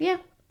fine. Yeah,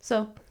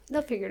 so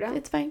They'll figure it out.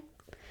 it's fine.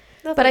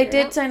 They'll But I figure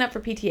it did out. sign up for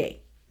PTA,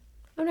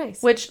 Oh,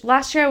 nice. which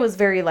last year I was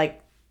very,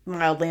 like,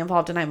 mildly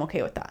involved, and I'm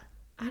okay with that.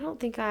 I don't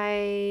think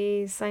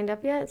I signed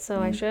up yet, so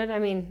I should. I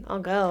mean, I'll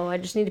go. I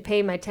just need to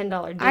pay my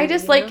 $10 due. I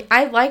just, you like, know?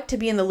 I like to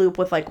be in the loop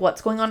with, like,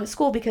 what's going on at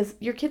school because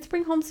your kids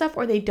bring home stuff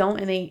or they don't,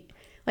 and they,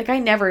 like, I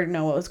never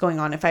know what was going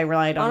on if I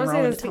relied on Honestly,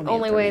 Rowan that's to tell the me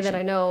only way that I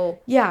information. know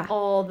Yeah.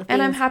 all the things.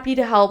 And I'm happy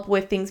to help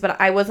with things, but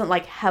I wasn't,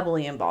 like,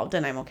 heavily involved,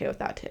 and I'm okay with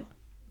that, too.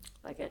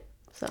 like it.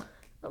 So,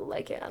 I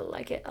like it. I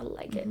like it. I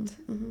like it.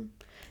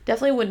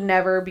 definitely would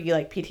never be,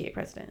 like, PTA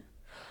president.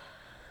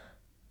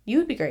 You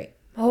would be great,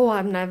 Oh,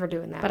 I'm never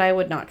doing that. but I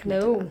would not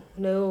commit to that.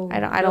 No.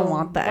 I don't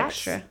want the That's-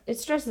 extra. It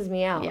stresses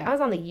me out. Yeah. I was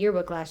on the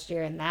yearbook last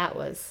year, and that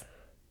was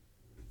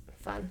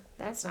Fun.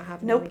 That's not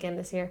happening Nope. again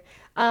this year.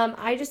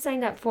 I just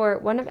signed up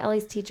for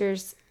Ellie's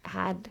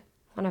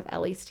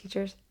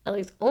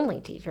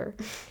only teacher,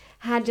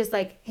 had just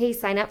like, hey,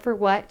 sign up for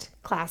what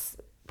class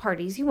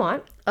parties you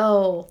want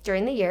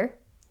during the year.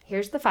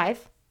 Here's the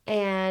 5.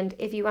 And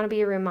if you want to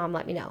be a room mom,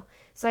 let me know.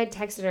 So I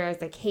texted her. I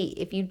was like, hey,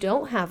 if you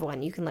don't have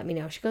one, you can let me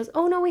know. She goes,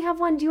 oh, no, we have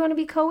one. Do you want to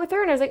be with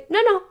her? And I was like,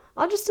 no,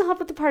 I'll just still help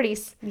with the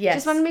parties. Yes.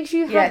 Just want to make sure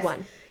you have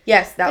one.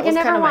 Yes, that was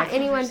I kind never of want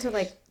anyone to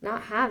like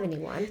not have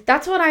anyone.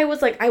 That's what I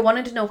was like. I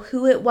wanted to know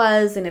who it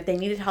was and if they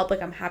needed help.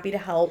 Like, I'm happy to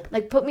help.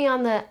 Like, put me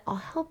on the I'll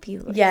help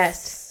you list.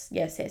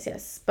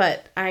 Yes.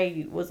 But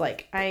I was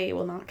like, I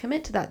will not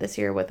commit to that this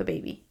year with a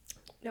baby.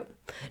 Nope.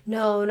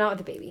 No, not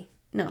with the baby.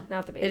 No. Not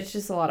with the baby. It's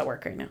just a lot of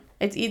work right now.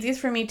 It's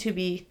easiest for me to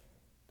be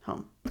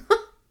home.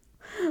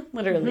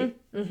 Literally.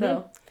 Mm-hmm.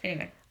 So,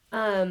 anyway.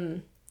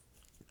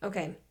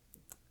 Okay.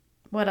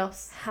 What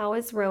else? How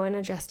is Rowan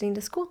adjusting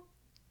to school?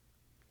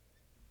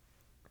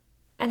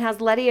 And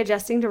how's Letty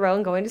adjusting to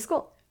Rowan going to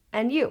school?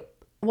 And you?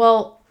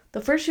 Well,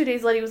 the first 2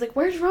 days, Letty was like,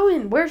 where's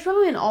Rowan? Where's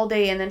Rowan? All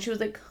day. And then she was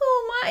like, who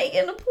am I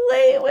going to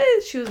play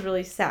with? She was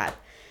really sad.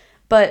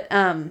 But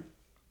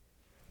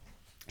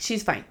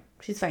she's fine.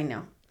 She's fine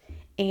now.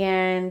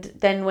 And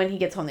then when he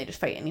gets home, they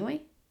just fight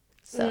anyway.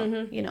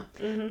 So, you know.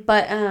 Mm-hmm.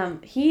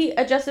 But he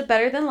adjusted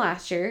better than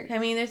last year. I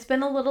mean, it's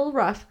been a little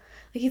rough.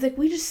 Like, he's like,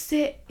 we just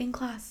sit in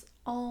class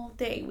all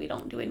day. We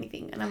don't do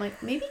anything. And I'm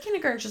like, maybe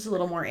kindergarten's just a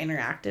little more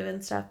interactive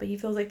and stuff, but he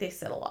feels like they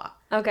sit a lot.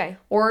 Okay.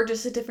 Or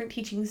just a different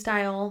teaching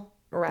style.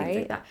 Right. Things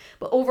like that.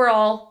 But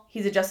overall,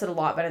 he's adjusted a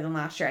lot better than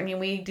last year. I mean,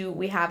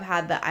 we have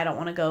had the I don't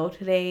want to go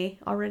today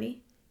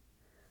already.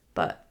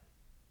 But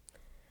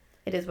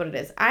it is what it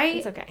is.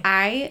 It's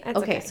okay.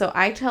 Okay, so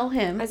I tell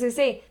him. I was going to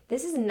say,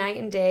 this is night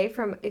and day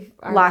from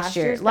last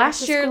year.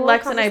 Last year,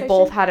 Lex and I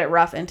both had it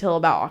rough until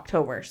about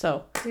October.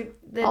 So Dude,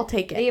 I'll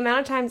take it. The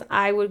amount of times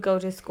I would go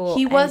to school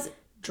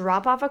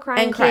drop off a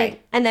crying and cry. kid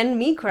and then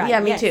me cry.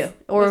 Yeah, me too.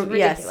 Or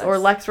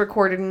Lex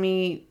recorded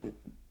me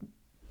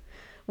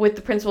with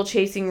the principal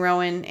chasing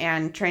Rowan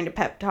and trying to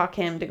pep talk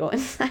him to go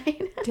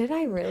inside. Did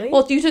I really?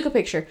 Well, you took a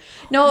picture.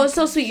 No, it was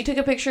so sweet. You took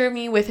a picture of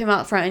me with him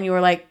out front and you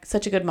were like,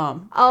 such a good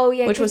mom. Oh,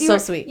 yeah. Which was so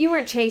sweet. You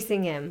weren't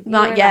chasing him.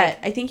 Not yet.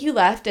 I think you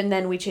left and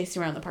then we chased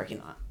him around the parking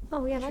lot.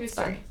 Oh, yeah, that's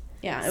fun.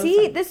 Yeah.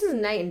 See, this is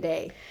night and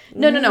day.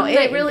 No.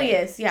 It really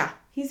is. Yeah.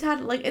 He's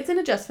had, like, it's an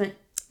adjustment.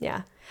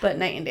 Yeah. But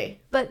night and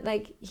day. But,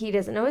 like, he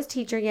doesn't know his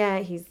teacher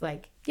yet. He's,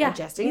 like,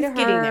 adjusting to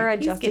getting her,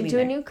 adjusting to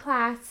a new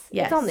class.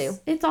 Yes. It's all new.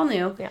 It's all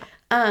new.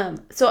 Yeah.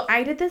 So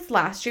I did this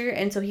last year,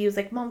 and so he was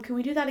like, Mom, can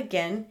we do that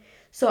again?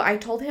 So I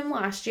told him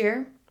last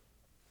year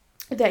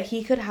that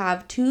he could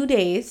have 2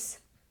 days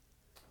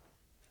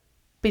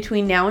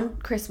between now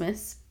and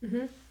Christmas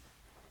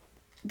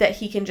that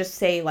he can just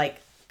say, like,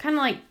 kind of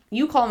like,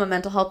 you call them a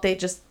mental health day,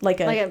 just like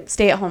a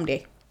stay-at-home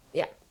day.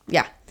 Yeah.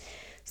 Yeah.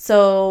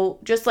 So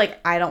just like,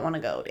 I don't want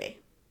to go day.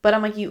 But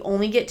I'm like, you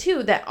only get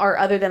 2 that are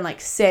other than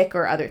like sick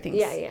or other things.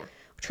 Yeah.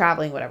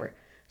 Traveling, whatever.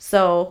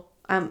 So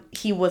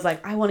he was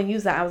like, I want to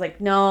use that. I was like,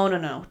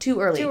 no. Too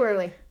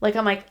early. Like,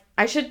 I'm like,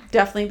 I should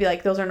definitely be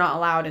like, those are not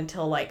allowed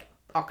until like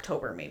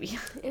October maybe.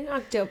 In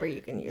October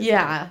you can use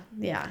Yeah.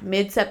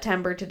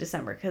 Mid-September to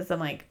December. Because I'm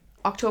like,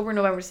 October,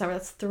 November, December.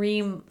 That's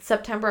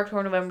September,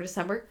 October, November,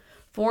 December.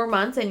 4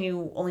 months and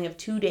you only have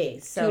 2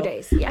 days. So 2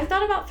 days, yeah. I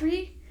thought about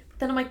 3. But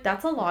then I'm like,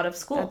 that's a lot of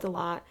school. That's a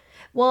lot.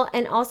 Well,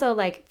 and also,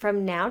 like,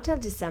 from now till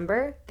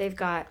December, they've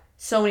got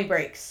so many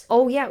breaks.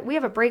 Oh, yeah. We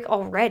have a break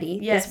already.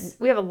 Yes.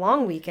 We have a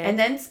long weekend.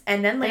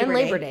 And then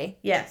Labor Day.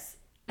 Yes.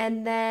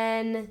 And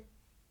then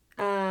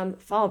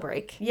fall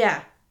break.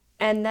 Yeah.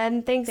 And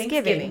then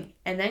Thanksgiving.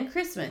 And then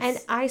Christmas. And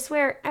I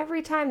swear,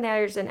 every time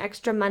there's an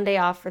extra Monday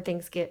off for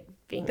Thanksgiving,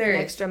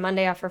 extra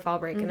Monday off for fall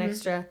break, an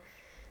extra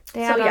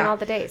day out on all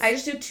the days. I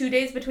just do 2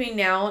 days between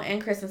now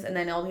and Christmas, and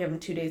then I'll give them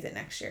 2 days at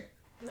next year.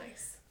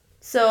 Nice.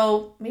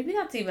 So maybe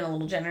that's even a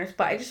little generous,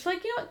 but I just feel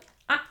like, you know,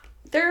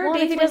 there are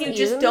days when you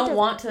just don't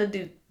want to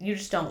do. You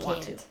just don't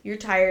want to. You're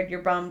tired.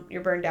 You're bummed.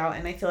 You're burned out,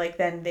 and I feel like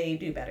then they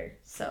do better.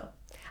 So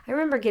I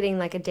remember getting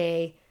like a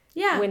day.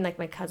 Yeah. When like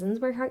my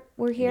cousins were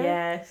here.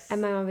 Yes.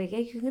 And my mom would be like,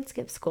 hey, you can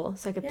skip school,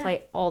 so I could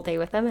play all day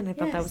with them, and I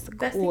thought that was the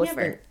coolest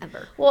thing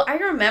ever. Well, I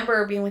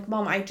remember being like,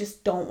 Mom, I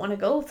just don't want to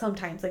go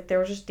sometimes. Like there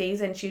was just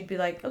days, and she'd be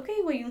like, okay,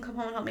 well you can come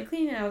home and help me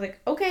clean, and I was like,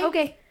 okay.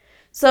 Okay.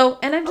 So,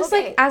 and I'm just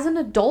like, as an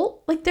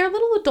adult, like they're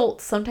little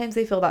adults. Sometimes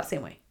they feel that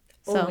same way.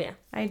 So,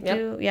 I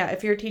do. Yeah,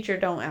 if you're a teacher,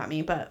 don't at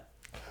me, but.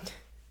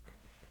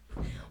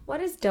 What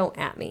is don't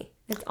at me?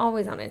 It's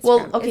always on Instagram.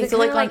 Well, okay, so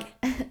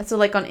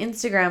like on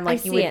Instagram,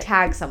 like you would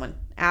tag someone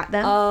at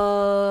them.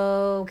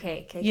 Oh,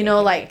 okay. You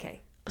know,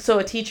 like, so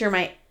a teacher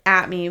might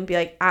at me and be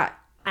like, at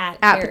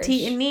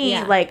Petite and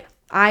me, like,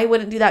 I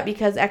wouldn't do that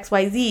because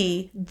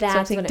XYZ.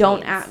 That's so what it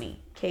don't means. at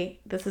me. Okay,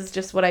 this is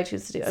just what I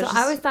choose to do. So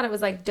I always thought it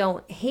was like,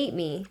 don't hate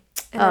me.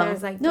 And then I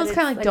was like, no, it's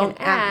kind of like don't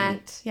at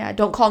me. Yeah,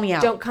 don't call me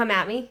out. Don't come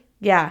at me.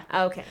 Yeah.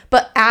 Okay.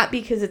 But at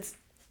because it's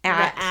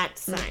at. The at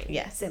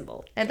sign.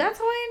 Symbol. And that's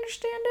how I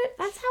understand it.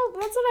 That's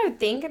what I would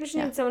think. I just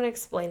need someone to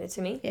explain it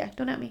to me. Yeah,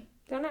 don't at me.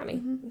 Don't at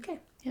me. Okay.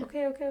 Yeah.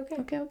 Okay. Okay.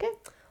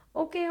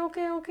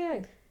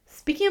 Okay.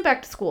 Speaking of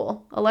back to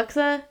school,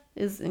 Alexa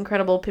is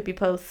incredible. Pippi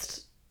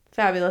posts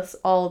fabulous,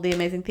 all the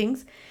amazing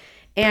things.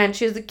 And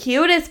she has the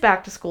cutest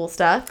back to school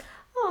stuff.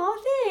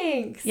 Oh,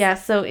 thanks. Yeah,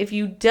 so if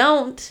you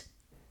don't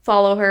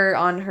follow her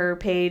on her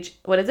page,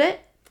 what is it?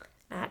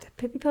 At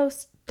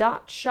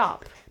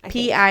pippipost.shop.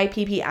 Pippi.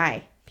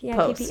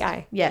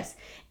 Pippi. Yes.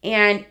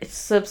 And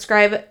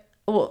subscribe.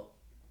 Well,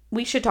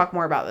 we should talk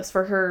more about this.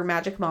 For her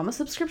Magic Mama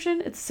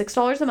subscription, it's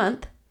 $6 a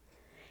month.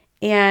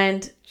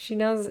 And she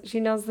knows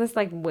this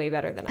like way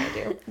better than I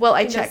do. Well,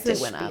 I checked, it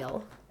went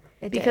up.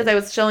 It because did. I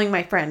was showing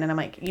my friend and I'm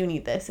like, you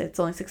need this. It's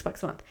only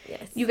 $6 a month.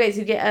 Yes. You guys,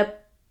 you get a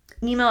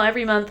email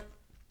every month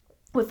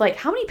with like,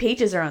 how many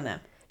pages are on them?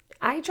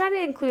 I try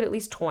to include at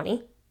least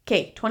 20.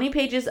 Okay, 20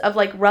 pages of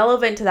like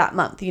relevant to that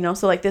month, you know?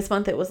 So like this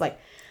month it was like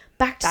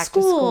back to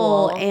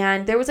school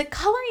and there was like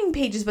coloring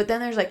pages, but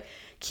then there's like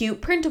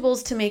cute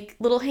printables to make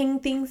little hang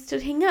things to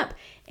hang up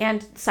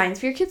and signs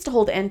for your kids to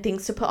hold and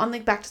things to put on the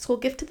back to school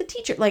gift to the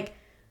teacher. Like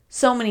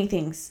so many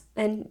things.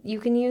 And you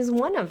can use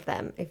one of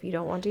them if you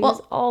don't want to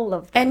use all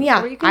of them. And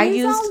yeah, or you can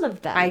use all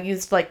of them. I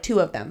used like 2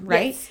 of them,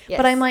 right? Yes.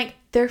 But I'm like,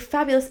 they're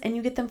fabulous and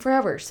you get them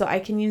forever. So I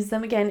can use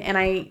them again. And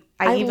I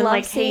even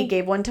like, hey,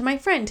 gave one to my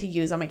friend to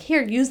use. I'm like,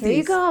 here, use these. There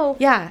you go.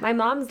 Yeah. My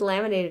mom's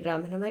laminated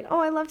them. And I'm like, oh,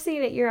 I love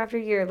seeing it year after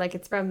year. Like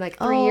it's from like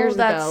 3 years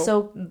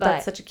ago.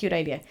 That's such a cute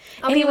idea.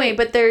 Okay, anyway,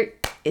 but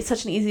it's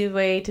such an easy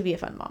way to be a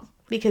fun mom.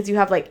 Because you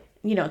have like,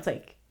 you know, it's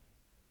like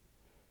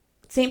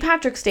St.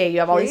 Patrick's Day. You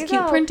have all these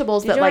cute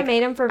printables that like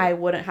made them for, I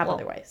wouldn't have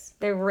otherwise.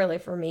 They're really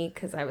for me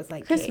because I was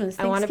like, Christmas,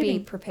 hey, I want to be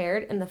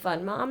prepared and the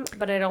fun mom,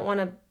 but I don't want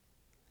to.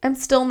 I'm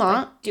still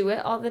not. Do it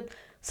all the.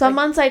 Some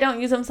months I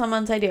don't use them. Some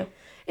months I do.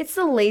 It's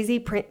the lazy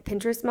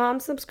Pinterest mom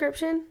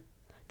subscription.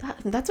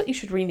 That's what you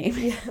should rename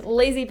it. Yeah,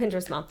 lazy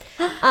Pinterest mom.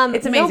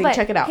 It's amazing.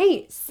 Check it out.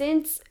 Hey,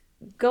 since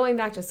going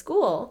back to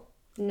school,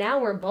 now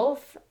we're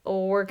both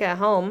work at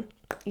home.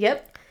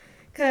 Yep.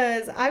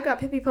 Because I've got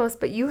Pippi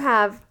Post, but you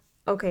have.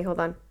 Okay, hold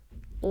on.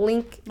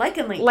 Like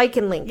and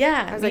link.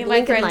 Yeah, I was me like,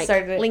 and my friend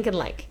started it. Link and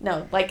like.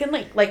 No, like and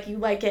link. Like you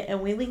like it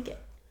and we link it.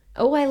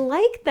 Oh, I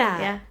like that.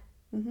 Yeah.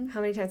 Mm-hmm.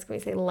 How many times can we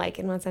say like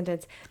in one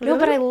sentence? No,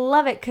 but I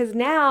love it because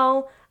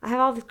now I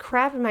have all this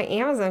crap in my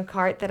Amazon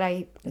cart that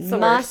I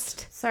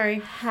must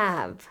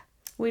have.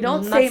 We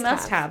don't say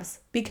must-haves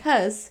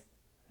because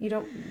you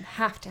don't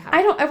have to have.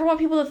 I don't ever want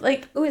people to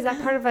like. Oh, is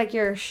that part of like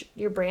your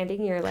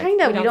branding? You're like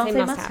kind of. We don't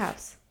say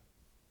must-haves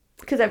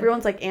because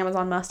everyone's like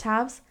Amazon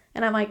must-haves.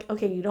 And I'm like,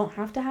 okay, you don't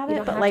have to have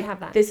it, but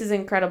like, this is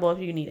incredible if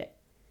you need it,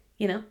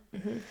 you know?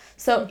 Mm-hmm.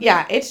 So,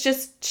 yeah, it's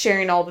just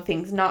sharing all the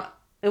things.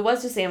 It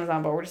was just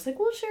Amazon, but we're just like,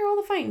 we'll share all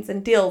the finds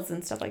and deals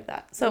and stuff like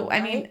that. So,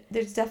 I mean,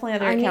 there's definitely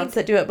other accounts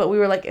that do it, but we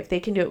were like, if they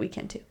can do it, we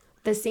can too.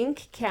 The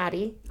sink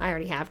caddy, I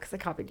already have because I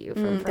copied you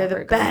from they're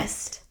the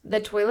best.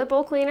 The toilet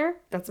bowl cleaner,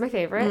 that's my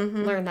favorite.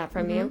 Mm-hmm. Learned that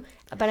from you.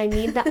 But I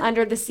need the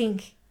under the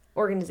sink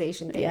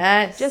organization thing.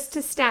 Yes. Just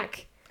to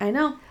stack. I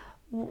know.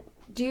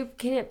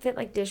 Can it fit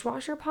like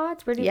dishwasher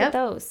pods? Where do you get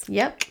those?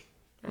 Yep.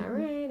 All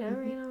right.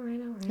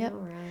 Yep.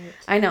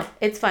 I know.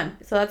 It's fun.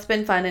 So that's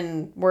been fun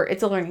and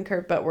it's a learning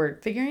curve, but we're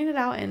figuring it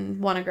out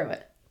and want to grow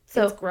it.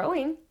 So it's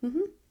growing.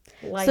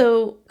 Mm-hmm. Like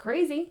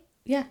crazy.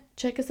 Yeah.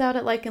 Check us out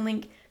at Like and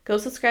Link. Go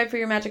subscribe for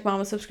your Magic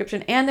Mama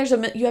subscription. And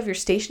you have your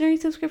stationery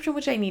subscription,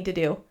 which I need to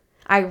do.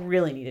 I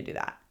really need to do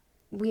that.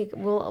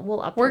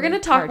 We'll up. We're going to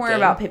talk more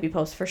about Pippi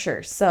Post for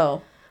sure.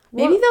 So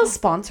maybe they'll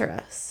sponsor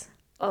us.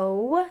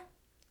 Oh,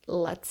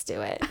 let's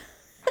do it.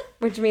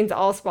 Which means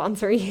I'll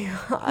sponsor us.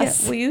 Yeah.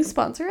 Will you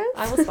sponsor us?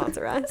 I will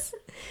sponsor us.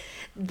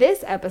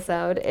 This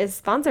episode is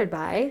sponsored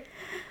by.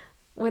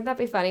 Wouldn't that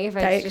be funny if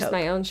it's just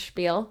my own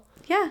spiel?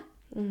 Yeah.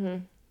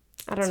 Mm-hmm.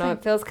 I don't know. Fine.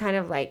 It feels kind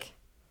of like.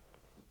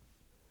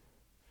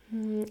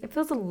 It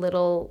feels a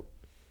little.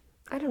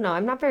 I don't know.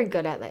 I'm not very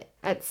good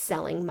at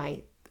selling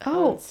my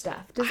own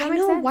stuff. Does that make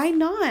sense? Why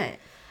not?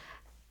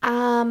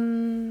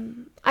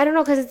 I don't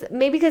know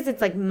because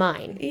it's like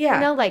mine. Yeah.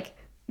 You know, like.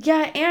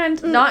 Yeah,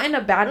 and not in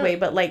a bad way,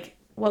 but like,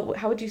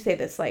 how would you say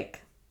this?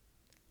 Like,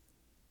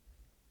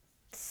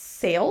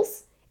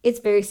 sales? It's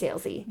very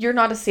salesy. You're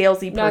not a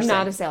salesy person. No, I'm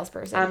not a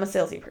salesperson. I'm a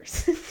salesy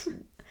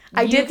person.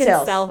 I did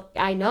sales.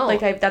 I know.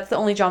 Like, that's the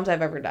only jobs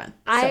I've ever done.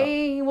 So.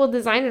 I will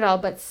design it all,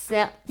 but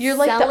you're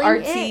like the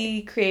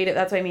artsy, creative.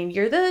 That's what I mean.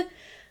 You're the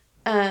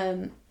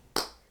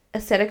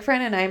aesthetic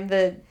friend, and I'm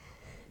the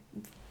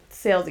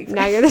salesy friend.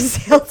 Now you're the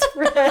sales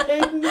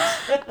friend.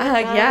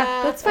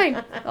 Yeah, that's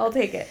fine. I'll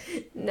take it.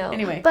 No.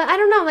 Anyway. But I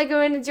don't know. Like,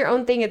 when it's your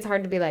own thing, it's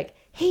hard to be like,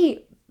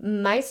 hey,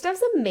 my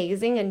stuff's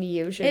amazing and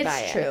you should buy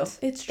it.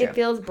 It's true. It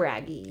feels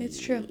braggy. It's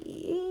true.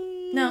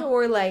 No.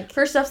 Or like.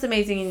 Her stuff's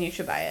amazing and you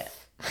should buy it.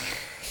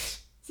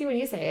 See, when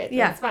you say it,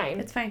 yeah, it's fine.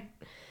 It's fine.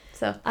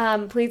 So.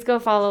 Please go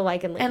follow,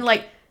 like, and link. And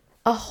like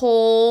a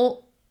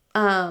whole,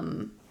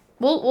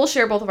 we'll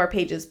share both of our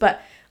pages,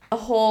 but a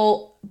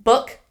whole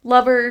book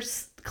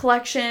lovers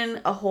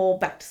collection, a whole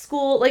back to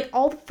school, like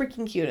all the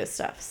freaking cutest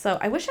stuff. So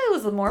I wish I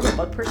was more of a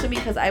book person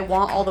because I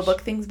want all the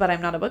book things, but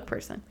I'm not a book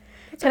person.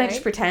 Can I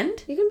just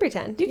pretend? You can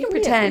pretend. You can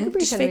pretend.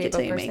 Just fake it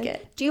till you make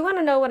it. Do you want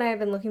to know what I've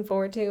been looking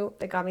forward to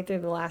that got me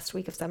through the last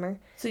week of summer?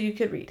 So you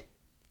could read.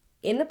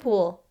 In the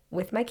pool,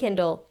 with my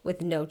Kindle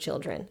with no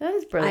children. That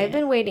is brilliant. I've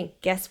been waiting.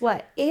 Guess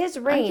what? It has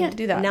rained can't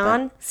do that,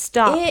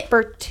 non-stop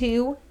for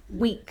 2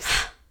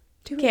 weeks.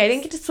 Okay, I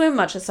didn't get to swim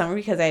much this summer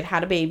because I'd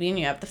had a baby and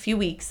you have the few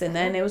weeks. And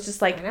then it was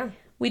just like, I know.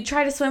 we'd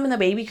try to swim and the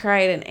baby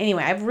cried. And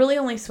anyway, I've really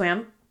only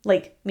swam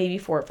like maybe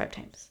 4 or 5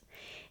 times.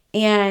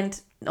 And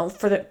no,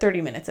 for the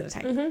 30 minutes at a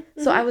time.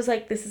 So I was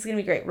like, this is going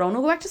to be great. Rowan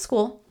will go back to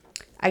school.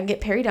 I can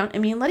get Perry down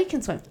and me and Letty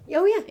can swim.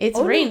 Oh, yeah. It's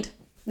rained.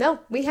 No,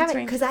 we haven't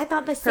rained. because I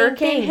thought the same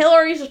Hurricane thing.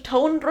 Hillary's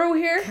towing through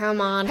here. Come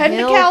on, Heading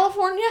to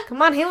California.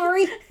 Come on,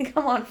 Hillary.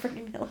 Come on,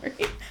 freaking Hillary.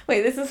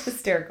 Wait, this is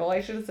hysterical.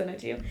 I should have sent it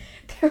to you.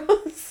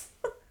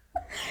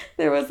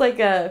 There was like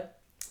a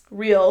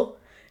reel,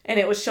 and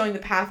it was showing the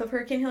path of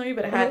Hurricane Hillary,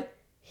 but it had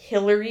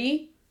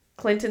Hillary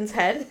Clinton's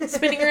head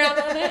spinning around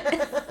on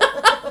it.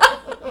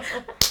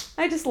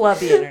 I just love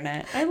the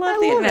internet. I love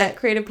the internet. It.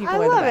 Creative people I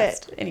are the love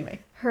best. it. Anyway.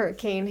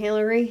 Hurricane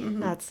Hillary.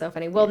 That's so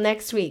funny. Well,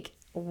 next week,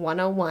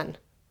 101.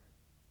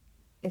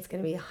 It's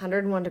going to be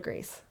 101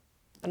 degrees.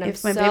 And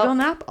If my baby will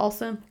nap, I'll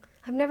swim.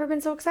 I've never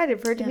been so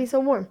excited for it to be so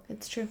warm.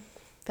 It's true.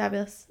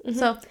 Fabulous.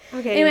 So,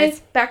 Okay. anyways,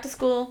 back to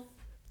school.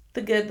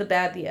 The good, the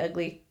bad, the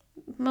ugly.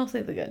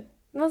 Mostly the good.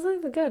 Mostly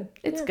the good.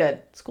 It's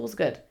good. School's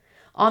good.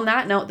 On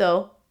that note,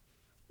 though,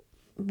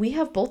 we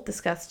have both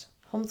discussed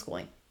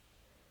homeschooling.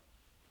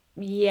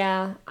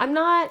 Yeah. I'm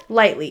not.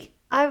 Lightly.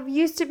 I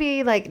used to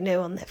be like,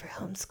 no, I'll never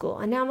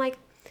homeschool. And now I'm like,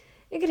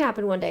 it could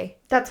happen one day.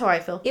 That's how I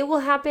feel. It will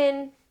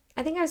happen.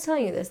 I think I was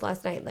telling you this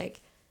last night.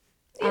 Like,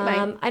 It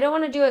might. I don't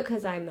want to do it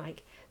because I'm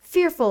like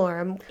fearful or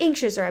I'm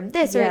anxious or I'm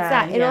this or Yeah, it's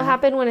that. It'll yeah.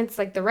 happen when it's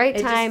like the right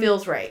It time. just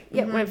feels right.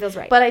 Yeah, when it feels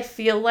right. But I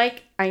feel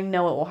like I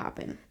know it will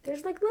happen.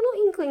 There's like little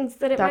inklings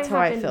that it That's might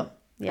how I happen feel.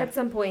 Yeah. at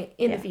some point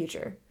in the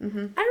future. I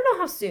don't know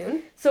how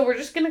soon. So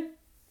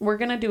we're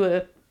gonna do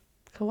a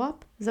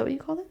co-op. Is that what you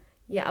call it?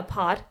 Yeah, a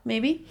pod.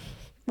 Maybe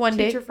one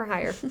Teacher day. for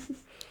hire.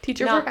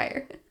 Teacher Not- for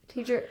hire.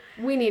 Teacher.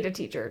 We need a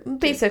teacher. to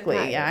Basically,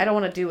 hire. yeah. I don't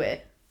want to do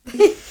it.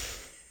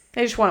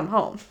 I just want him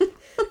home.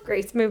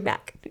 Grace, move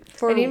back.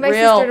 For I need my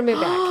real. sister to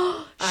move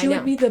back. She I would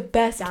know. be the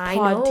best I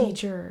pod know.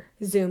 teacher.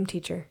 Zoom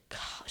teacher.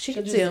 She She'll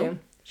could just Zoom. Zoom.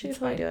 She It's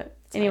could probably fine. do it.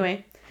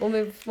 Anyway, We'll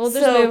move. We'll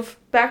just so move.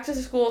 back to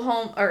school,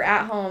 home or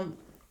at home.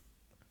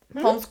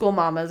 Homeschool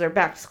mamas are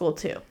back to school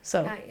too.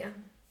 So Yeah.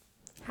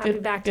 Happy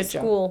back to job.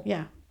 school,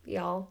 Yeah,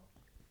 y'all.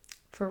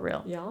 for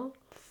real. Y'all.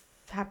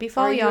 Happy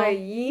fall, Are you y'all. a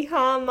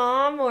yeehaw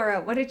mom or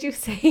a, what did you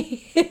say?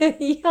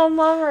 Yeehaw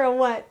mom or a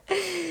what?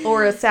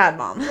 Or a sad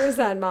mom. Or a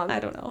sad mom? I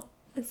don't know.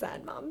 A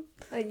sad mom.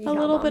 A A yeehaw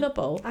little mom. bit of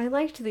both. I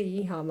liked the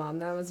yeehaw mom.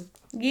 That was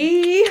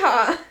Yeehaw!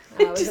 That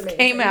It was just amazing.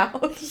 came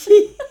out.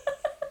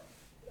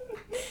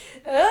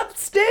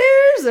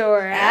 upstairs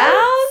or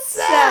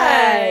outside.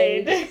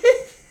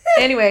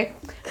 Anyway,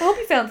 I hope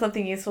you found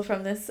something useful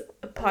from this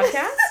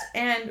podcast,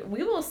 and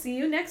we will see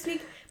you next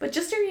week. But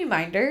just a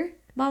reminder,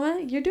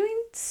 Mama, you're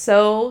doing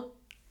so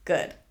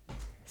good.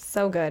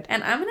 So good.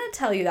 And I'm going to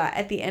tell you that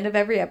at the end of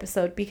every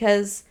episode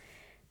because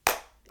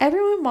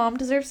everyone mom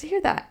deserves to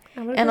hear that.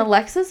 And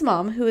Alexa's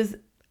mom, who is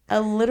a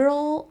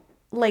literal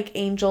like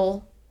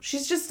angel,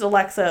 she's just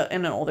Alexa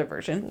in an older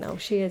version. No,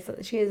 she is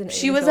an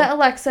She was at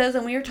Alexa's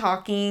and we were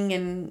talking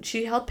and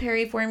she held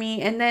Perry for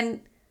me. And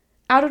then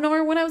out of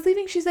nowhere when I was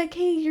leaving, she's like,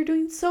 hey, you're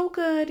doing so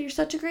good. You're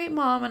such a great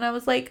mom. And I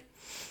was like,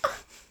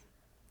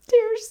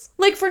 tears.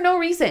 Like for no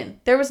reason.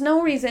 There was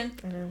no reason.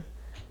 I know.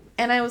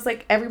 And I was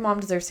like, every mom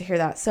deserves to hear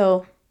that.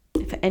 So,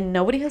 and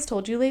nobody has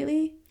told you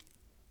lately,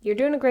 You're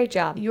doing a great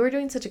job. you are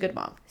doing such a good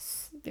mom.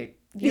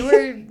 You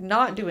are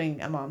not doing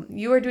a mom.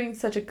 You are doing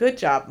such a good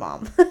job,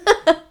 mom.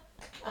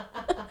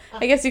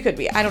 I guess you could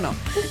be. I don't know.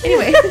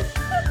 Anyway,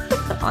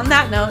 on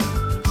that note,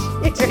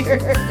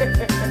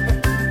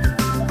 cheers.